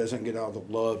and doesn't get all the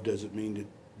love doesn't mean that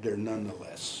they're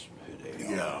nonetheless who they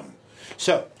are. Yeah.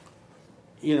 So,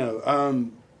 you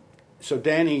know, so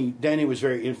Danny was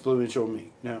very influential on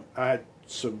me. Now, I had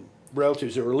some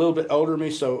relatives that were a little bit older than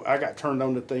me, so I got turned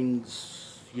on to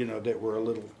things, you know, that were a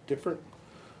little different.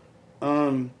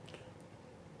 I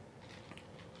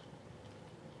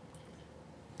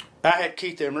had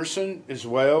Keith Emerson as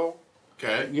well.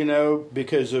 Okay. You know,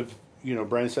 because of, you know,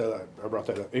 Brandon said I brought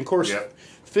that up. And of course,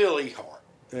 Phil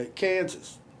Ehart,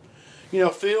 Kansas. You know,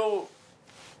 Phil,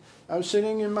 I was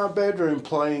sitting in my bedroom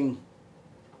playing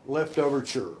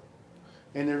Leftoverture,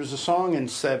 and there was a song in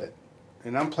 7,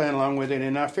 and I'm playing along with it,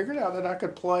 and I figured out that I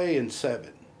could play in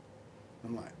 7.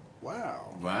 I'm like,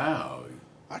 wow,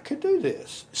 I could do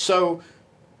this. So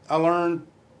I learned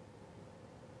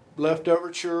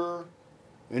Leftoverture,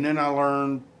 and then I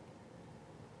learned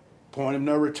Point of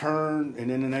No Return, and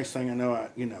then the next thing I know, I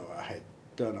had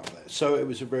done all that. So it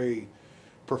was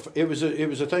it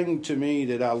was a thing to me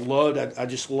that I loved. I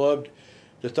just loved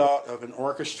the thought of an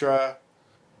orchestra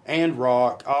and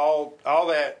rock, all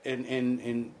that,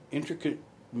 and intricate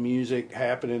music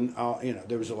happening. You know,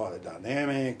 there was a lot of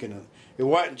dynamic, and it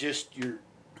wasn't just your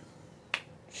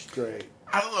straight.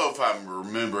 I don't know if I'm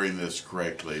remembering this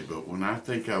correctly, but when I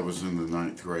think I was in the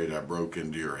 9th grade, I broke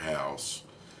into your house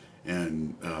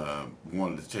and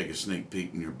wanted to take a sneak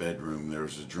peek in your bedroom. There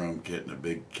was a drum kit and a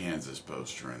big Kansas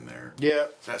poster in there. Yeah.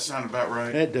 Does that sound about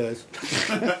right? It does.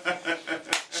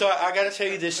 So I got to tell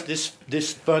you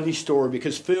this funny story,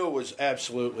 because Phil was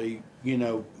absolutely, you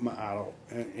know, my idol,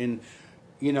 and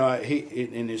you know, he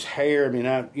in his hair. I mean,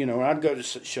 when I'd go to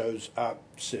shows, I'd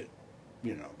sit,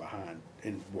 you know, behind,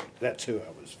 and that's who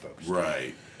I was focused on.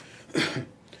 Right.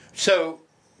 So,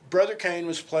 Brother Kane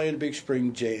was playing Big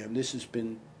Spring Jam. This has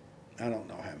been, I don't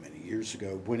know how many years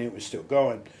ago, when it was still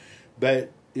going,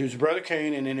 but it was Brother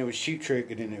Kane, and then it was Cheap Trick,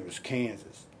 and then it was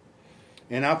Kansas,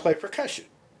 and I played percussion,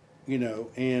 you know,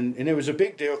 and it was a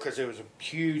big deal because there was a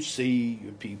huge sea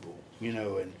of people, you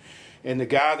know, and the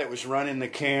guy that was running the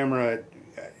camera,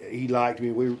 he liked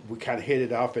me. We kind of hit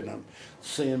it off, and I'm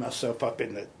seeing myself up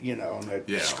in the on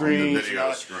the screens, on the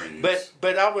video screens.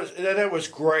 But that was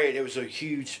great. It was a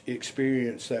huge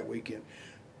experience that weekend.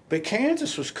 But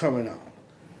Kansas was coming on,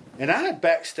 and I had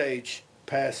backstage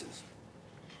passes.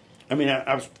 I mean,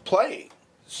 I was playing,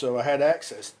 so I had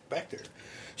access back there.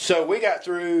 So we got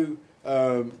through.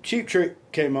 Cheap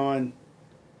Trick came on.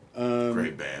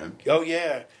 Great band. Oh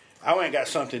yeah, I went and got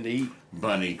something to eat.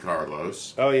 Bunny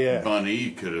Carlos. Oh yeah,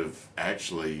 Bunny could have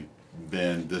actually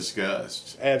been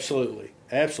discussed. Absolutely.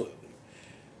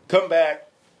 Come back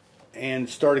and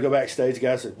started to go backstage. The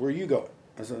guy said, "Where are you going?"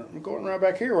 I said, "I'm going right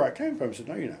back here where I came from." He said,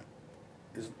 "No, you're not."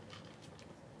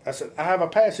 I said, "I have a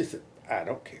pass." He said, "I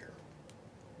don't care,"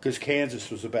 because Kansas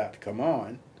was about to come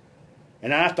on,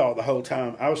 and I thought the whole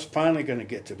time I was finally going to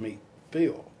get to meet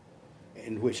Phil,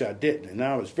 in which I didn't, and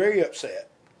I was very upset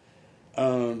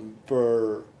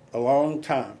for a long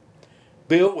time.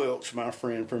 Bill Wilkes, my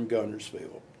friend from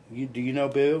Gunnersville. Do you know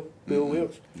Bill? Bill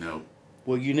Wilkes? No.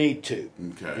 Well, you need to.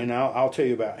 Okay. And I'll tell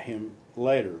you about him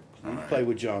later. He All right. played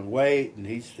with John Waite, and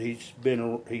he's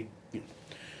been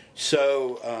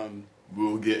So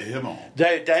We'll get him on.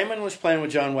 Damon was playing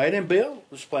with John Waite, and Bill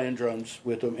was playing drums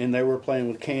with them, and they were playing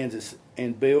with Kansas.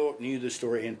 And Bill knew the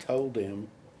story and told them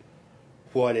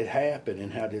what had happened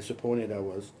and how disappointed I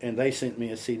was. And they sent me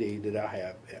a CD that I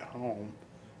have at home,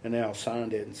 and they all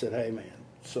signed it and said, "Hey, man,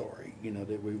 sorry,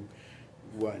 that we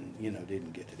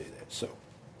didn't get to do that." So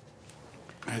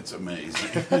That's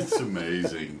amazing. It's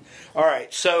amazing. all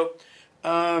right, so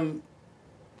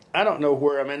I don't know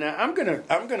where I'm at now. I'm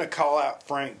gonna call out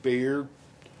Frank Beard.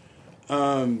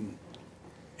 And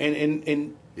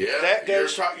Yeah, that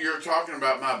goes you're talking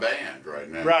about my band right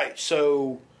now. right.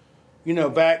 So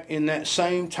back in that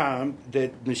same time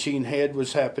that Machine Head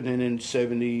was happening in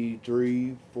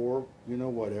 73, 4,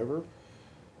 whatever,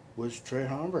 was Trey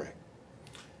Hombre.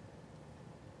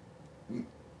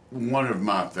 One of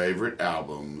my favorite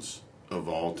albums of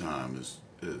all time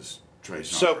is Trace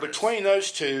So Humphreys. between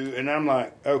those two, and I'm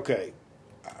like, okay,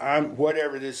 I'm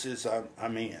whatever this is,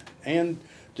 I'm in, and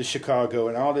the Chicago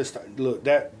and all this. Look,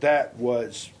 that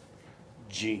was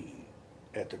Gene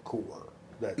at the core.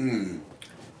 That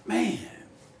Man,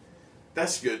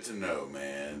 that's good to know,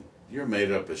 man. You're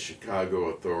made up of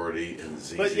Chicago Authority and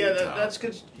ZZ But yeah, Top. that's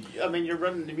because you're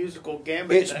running the musical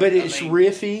gambit. it's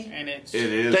riffy. and it's It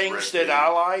is things riffy. that I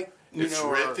like. It's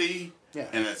riffy, yeah.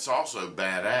 and it's also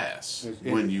badass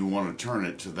when you want to turn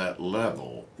it to that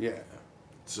level. Yeah.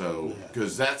 So,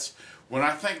 because that's when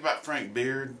I think about Frank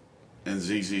Beard and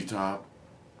ZZ Top,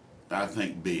 I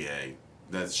think BA.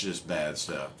 That's just bad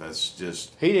stuff. That's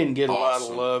just He didn't get a lot of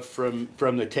awesome. love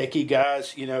from the techie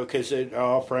guys, because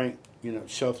Frank,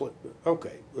 shuffle it.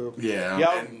 Okay, well, Yeah,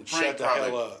 y'all and can Frank shut the probably-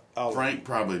 hell up. Frank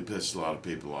probably pissed a lot of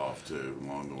people off too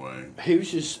along the way. He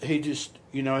just, he's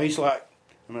like,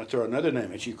 I'm going to throw another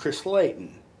name at you, Chris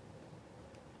Layton.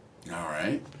 All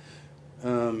right.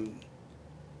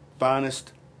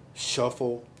 Finest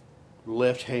shuffle,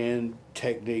 left hand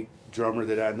technique drummer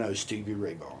that I know, Stevie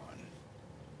Ray Vaughan.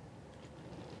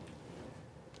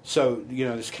 So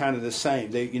it's kind of the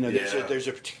same. There's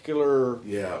a particular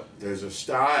Yeah, there's a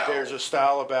style. there's a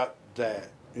style about that,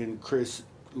 and Chris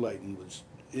Layton was.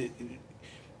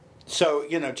 So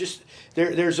just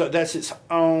that's its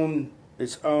own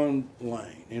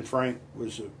lane, and Frank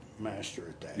was a master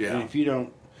at that. Yeah. And if you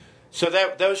don't, so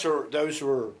those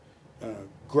were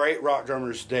great rock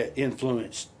drummers that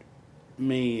influenced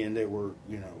me, and that were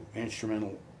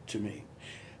instrumental to me.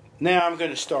 Now I'm going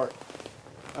to start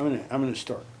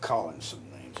calling some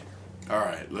names here. All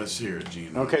right, let's hear it,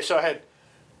 Gino. Okay, so I had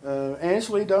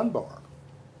Ansley Dunbar.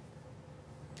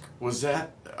 Was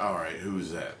that all right? Who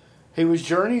was that? He was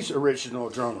Journey's original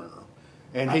drummer,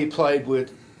 and he played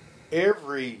with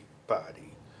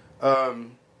everybody.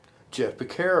 Jeff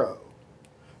Beccaro,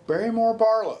 Barrymore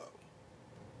Barlow.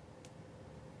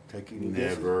 Taking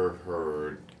Never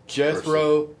heard.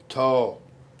 Jethro Tull.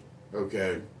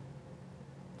 Okay.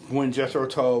 When Jethro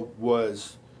Tull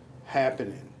was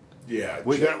happening. Yeah. I'm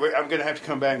going to have to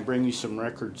come back and bring you some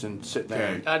records and sit down.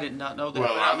 Okay. I did not know that.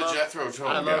 Well, but I'm I a love- Jethro Tull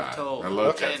I guy. love Tull. I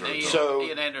love Okay. Jethro And Tull. So-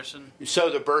 Ian Anderson. So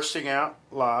the Bursting Out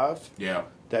live, Yeah.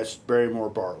 that's Barrymore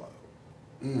Barlow.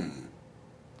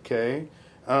 Okay.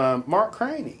 Mark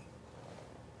Craney,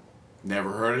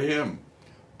 Never heard of him.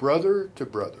 Brother to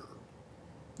Brother.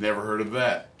 Never heard of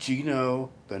that. Gino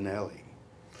Vanelli.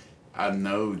 I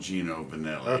know Gino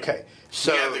Vanelli. Okay,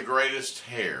 so he had the greatest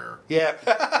hair. Yeah.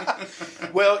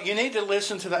 Well, you need to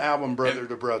listen to the album Brother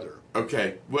to Brother.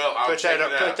 Okay. Well, I'll check it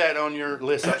out. Put that on your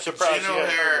list. I'm surprised.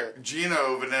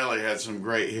 Gino Vanelli had some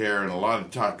great hair and a lot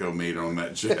of taco meat on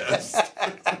that chest.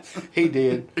 He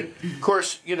did. Of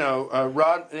course,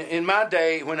 Rod. In my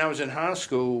day, when I was in high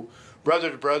school,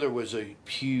 Brother to Brother was a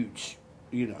huge.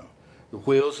 The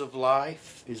Wheels of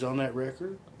Life is on that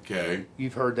record. Okay.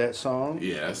 You've heard that song?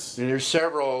 Yes. And there's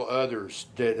several others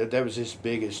that was his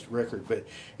biggest record. But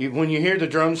when you hear the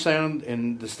drum sound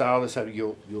and the style that's how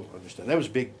you'll understand. That was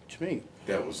big to me.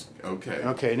 That was okay.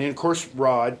 Okay, and then of course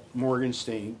Rod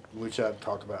Morgenstein, which I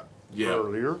talked about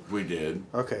earlier. We did.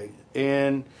 Okay,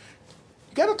 and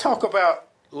you got to talk about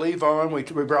Lee Vaughn. We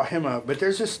brought him up, but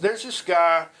there's this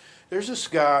guy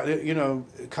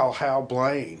called Hal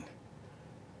Blaine.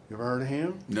 You ever heard of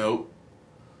him? Nope.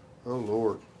 Oh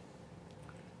Lord.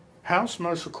 Hal's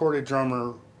most recorded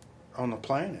drummer on the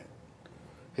planet.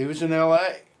 He was in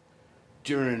L.A.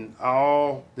 during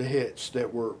all the hits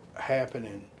that were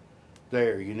happening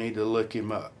there. You need to look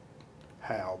him up.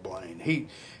 Hal Blaine.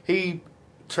 He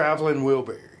Traveling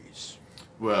Wilburys.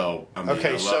 Well, I love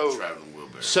Traveling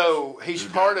Wilburys. So he's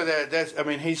part of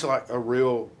that. He's like a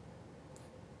real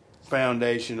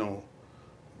foundational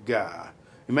guy.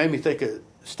 It made me think of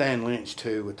Stan Lynch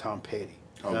too with Tom Petty.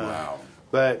 Oh wow!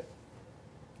 But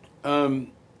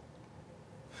I'm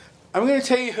going to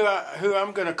tell you who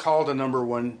I'm going to call the number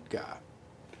one guy.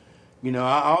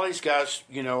 All these guys,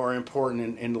 are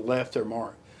important and left their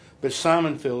mark. But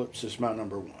Simon Phillips is my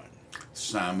number one.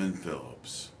 Simon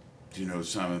Phillips. Do you know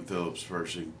Simon Phillips,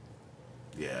 Percy?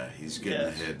 Yeah, he's getting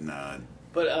a head nod.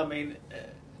 But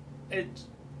it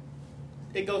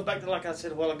goes back to, like I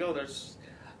said a while ago. This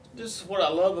is what I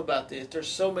love about this. There's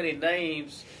so many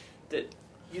names that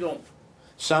you don't.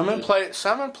 Simon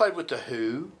played with the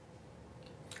Who.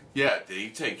 Yeah, did he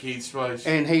take Keith's place?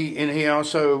 And he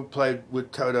also played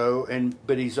with Toto,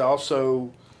 but he's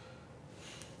also.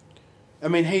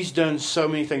 He's done so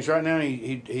many things. Right now,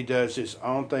 he does his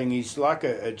own thing. He's like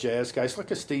a jazz guy. He's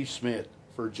like a Steve Smith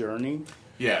for Journey.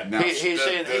 Yeah, now he's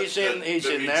in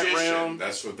that realm.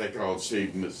 That's what they call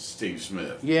Steve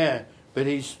Smith. Yeah, but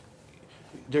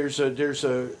there's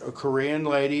a Korean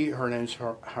lady. Her name's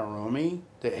Hiromi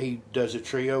that he does a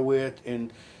trio with,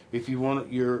 and if you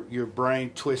want your brain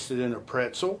twisted in a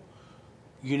pretzel,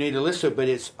 you need to listen to it. But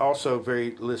it's also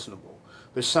very listenable.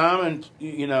 But Simon,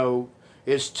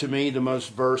 is to me the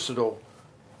most versatile.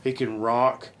 He can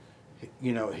rock.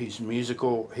 He's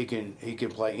musical. He can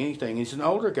play anything. He's an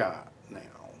older guy now,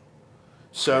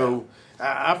 so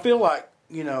I feel like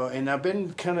and I've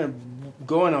been kind of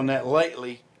going on that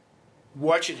lately,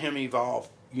 watching him evolve.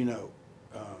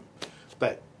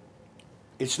 But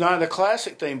it's not a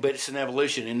classic thing, but it's an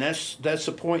evolution, and that's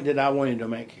the point that I wanted to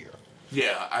make here.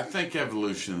 Yeah, I think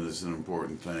evolution is an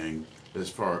important thing as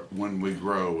far when we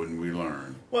grow and we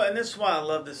learn. Well, and this is why I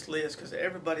love this list, because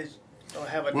everybody's going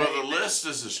to have a name. Well, the list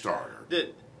is a starter.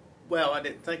 I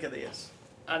didn't think of this.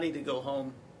 I need to go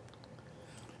home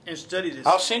and study this.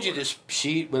 I'll send you this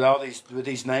sheet with all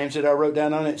these names that I wrote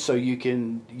down on it, so you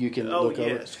can look over it.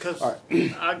 Oh yes, because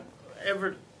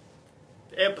every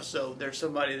episode there's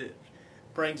somebody that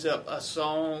brings up a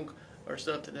song or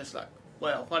something that's like,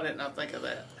 well, why didn't I think of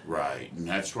that? Right, and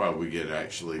that's why we get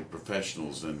actually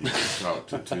professionals in here to talk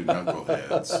to two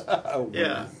knuckleheads.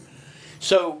 Yeah.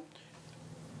 So,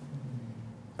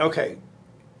 okay,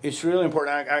 it's really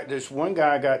important. There's one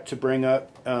guy I got to bring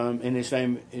up, and his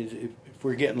name is, if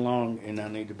we're getting long and I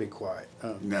need to be quiet.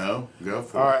 No, go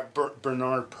for it. All right,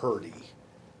 Bernard Purdie.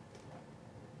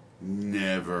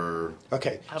 Never.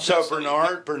 Okay, so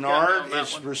Bernard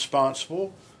is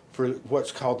responsible for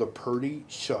what's called the Purdie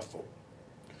Shuffle.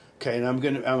 Okay, and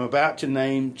I'm about to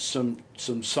name some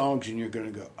songs, and you're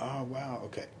gonna go, oh wow,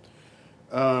 okay.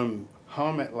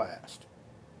 Home at Last.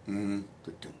 Mm-hmm.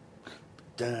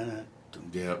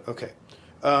 Yep. Okay.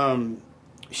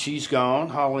 She's Gone.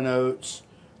 Hall & Oates.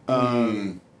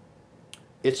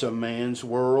 It's a Man's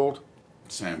World.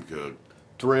 Sam Cooke.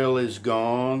 Thrill Is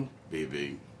Gone.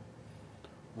 BB.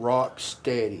 Rock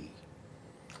Steady.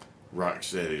 Rock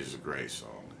Steady is a great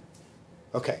song.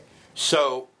 Okay,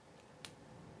 so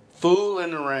Fool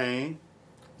in the Rain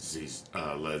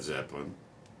Led Zeppelin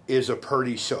is a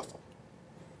Purdie Shuffle.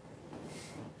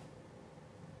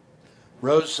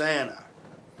 Rosanna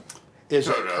is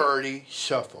Toto. a Purdie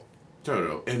Shuffle.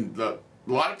 Toto. And a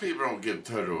lot of people don't give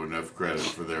Toto enough credit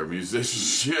for their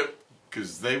musicianship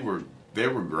because they were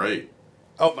great.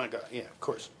 Oh my God, yeah, of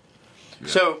course. Yeah.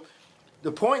 So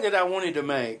the point that I wanted to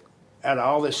make out of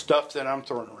all this stuff that I'm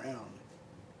throwing around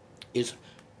is,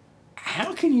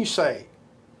 how can you say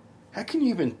How can you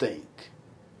even think?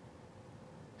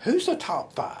 Who's the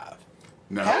top 5?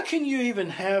 No. How can you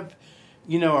even have,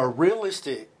 a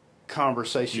realistic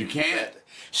conversation? You can't.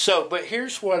 So, but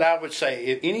here's what I would say.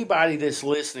 If anybody that's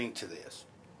listening to this,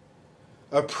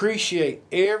 appreciate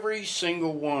every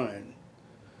single one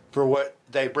for what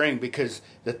they bring, because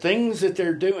the things that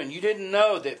they're doing, you didn't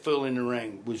know that Fool in the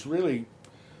Ring was really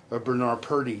a Bernard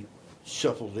Purdie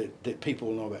shuffle that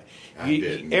people know about. I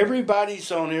didn't.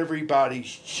 Everybody's on everybody's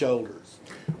shoulders.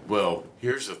 Well,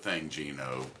 here's the thing,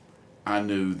 Gino. I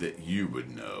knew that you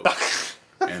would know.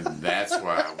 And that's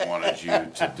why I wanted you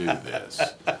to do this.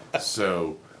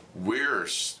 So we're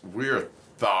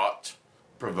thought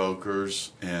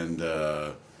provokers, and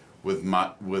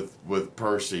with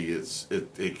Percy,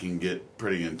 it can get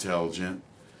pretty intelligent.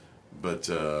 But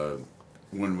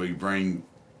when we bring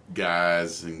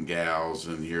guys and gals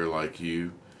in here like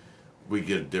you, we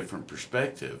get a different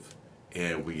perspective,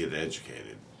 and we get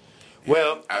educated.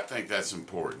 Well, and I think that's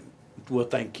important. Well,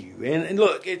 thank you. And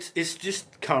look, it's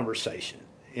just conversation.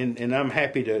 And I'm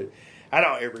happy to. I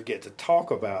don't ever get to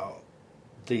talk about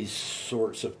these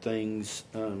sorts of things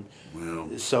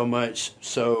so much.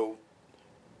 So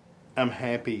I'm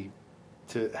happy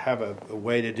to have a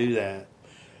way to do that.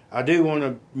 I do want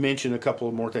to mention a couple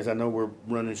of more things. I know we're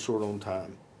running short on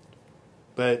time,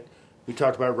 but we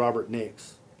talked about Robert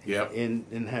Nix. Yep.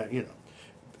 And how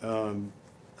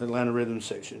Atlanta Rhythm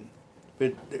Section.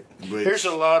 But there's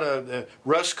a lot of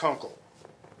Russ Kunkel.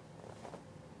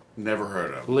 Never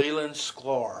heard of him. Leland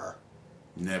Sklar.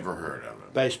 Never heard of him.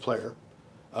 Bass player.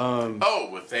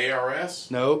 With ARS?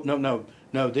 No.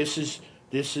 This is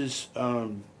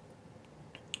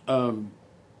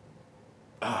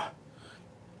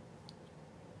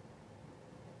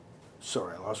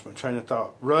sorry, I lost my train of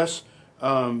thought. Russ,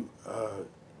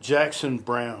 Jackson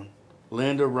Brown,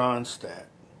 Linda Ronstadt.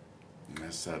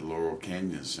 That's that Laurel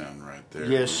Canyon sound right there.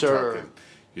 Yes, sir.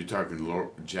 You're talking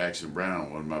Jackson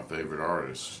Brown, one of my favorite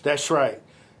artists. That's right.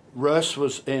 Russ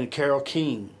was, and Carole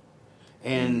King,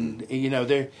 and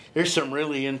there's some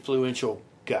really influential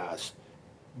guys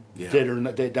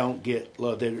that don't get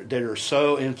love, that are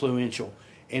so influential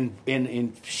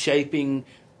in shaping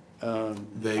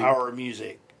our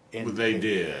music. They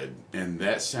did, and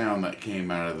that sound that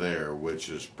came out of there, which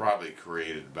is probably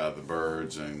created by the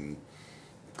Byrds and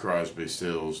Crosby,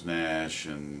 Stills, Nash,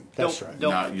 and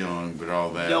Not Young, but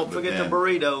all that. Don't forget the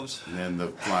Burritos. And then the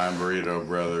Flying Burrito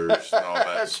Brothers and all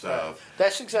that stuff. Right.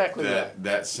 That's exactly right.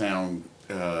 That sound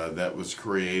that was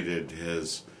created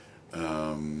has,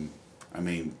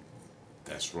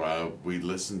 that's why we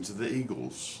listen to the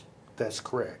Eagles. That's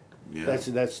correct. Yeah.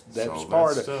 That's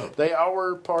part of it. They all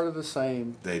were part of the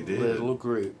same little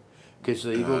group, because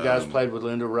the Eagle guys played with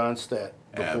Linda Ronstadt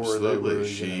before.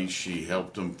 Absolutely, she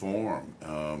helped them form.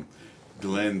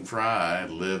 Glenn Fry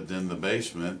lived in the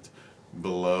basement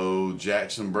below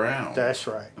Jackson Brown. That's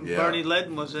right. Yeah. Bernie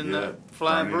Ledden was in the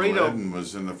Flying Burrito. Ledden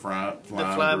was in the Flying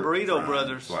Burrito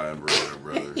Brothers. Flying Burrito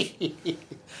Brothers.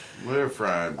 We're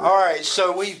frying. All right,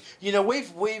 so we've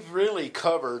really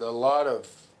covered a lot of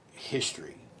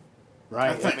history,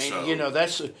 right? I think so.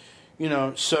 That's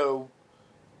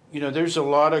there's a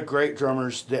lot of great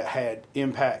drummers that had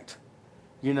impact,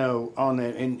 on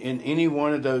that, and any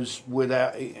one of those,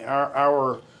 without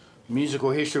our musical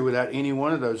history, without any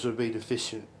one of those would be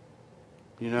deficient.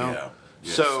 Yeah.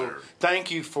 Yes, so sir.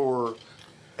 Thank you for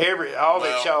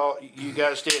you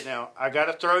guys did. Now I got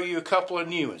to throw you a couple of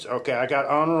new ones. Okay, I got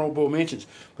honorable mentions,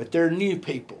 but they're new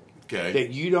people that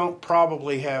you don't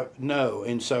probably know,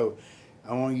 and so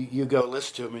I want you go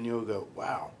listen to them and you'll go,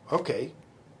 wow, okay,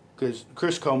 because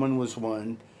Chris Coleman was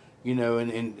one,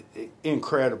 and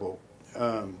incredible.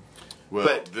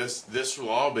 But this will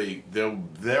all be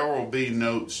there will be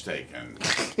notes taken.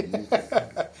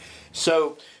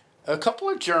 So, a couple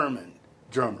of German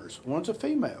drummers. One's a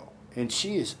female, and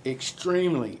she is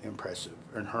extremely impressive.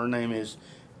 And her name is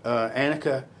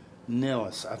Annika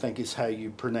Nilles, I think is how you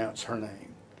pronounce her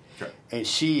name. Okay. And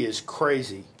she is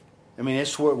crazy. I mean,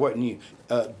 that's what new.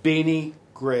 Beanie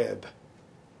Greb.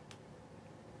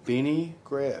 Beanie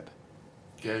Greb.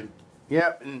 Okay.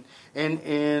 Yep,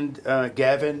 and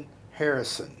Gavin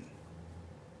Harrison.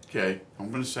 Okay,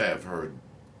 I'm going to say I've heard.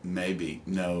 Maybe.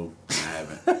 No, I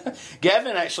haven't.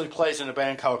 Gavin actually plays in a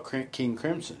band called King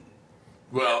Crimson.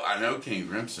 Well, I know King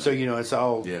Crimson. So, it's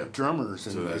all drummers,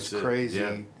 and so it's crazy.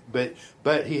 Yeah.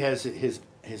 But he has his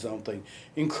own thing.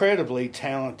 Incredibly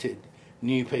talented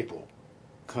new people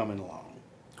coming along.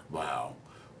 Wow.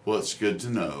 Well, it's good to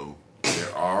know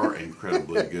there are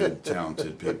incredibly good,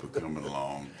 talented people coming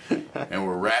along. And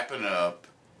we're wrapping up.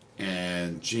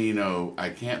 And Gino, I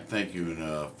can't thank you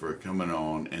enough for coming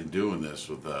on and doing this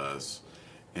with us.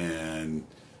 And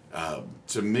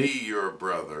to me, you're a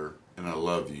brother, and I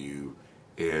love you.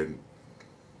 And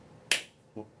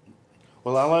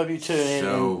well, I love you too.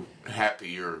 So happy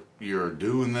you're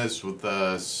doing this with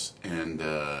us, and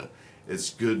it's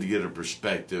good to get a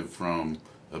perspective from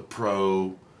a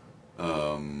pro.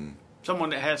 Someone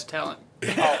that has talent.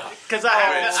 Because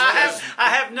I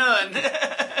have none.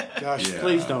 Gosh, Yeah.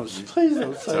 please don't say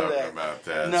that. About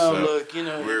that. No, So look, you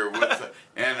know. we're with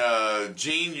and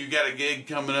Gene, you got a gig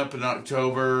coming up in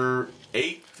October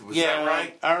 8th. Was that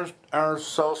right? Our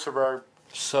Soul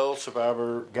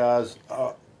Survivor guys,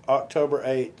 October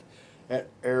 8th at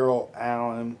Errol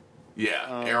Allen.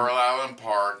 Yeah, Errol Allen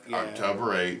Park, yeah.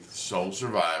 October 8th, Soul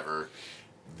Survivor.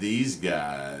 These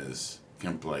guys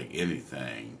can play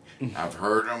anything. I've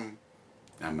heard them.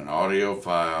 I'm an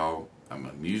audiophile. I'm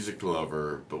a music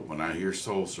lover. But when I hear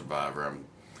Soul Survivor,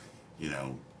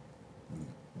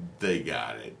 they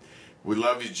got it. We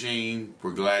love you, Gene.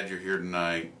 We're glad you're here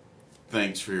tonight.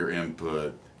 Thanks for your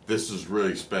input. This is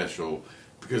really special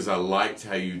because I liked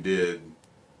how you did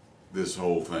this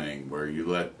whole thing where you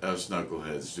let us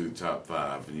knuckleheads do top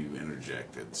 5 and you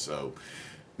interjected. So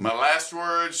my last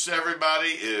words to everybody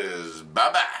is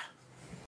bye-bye.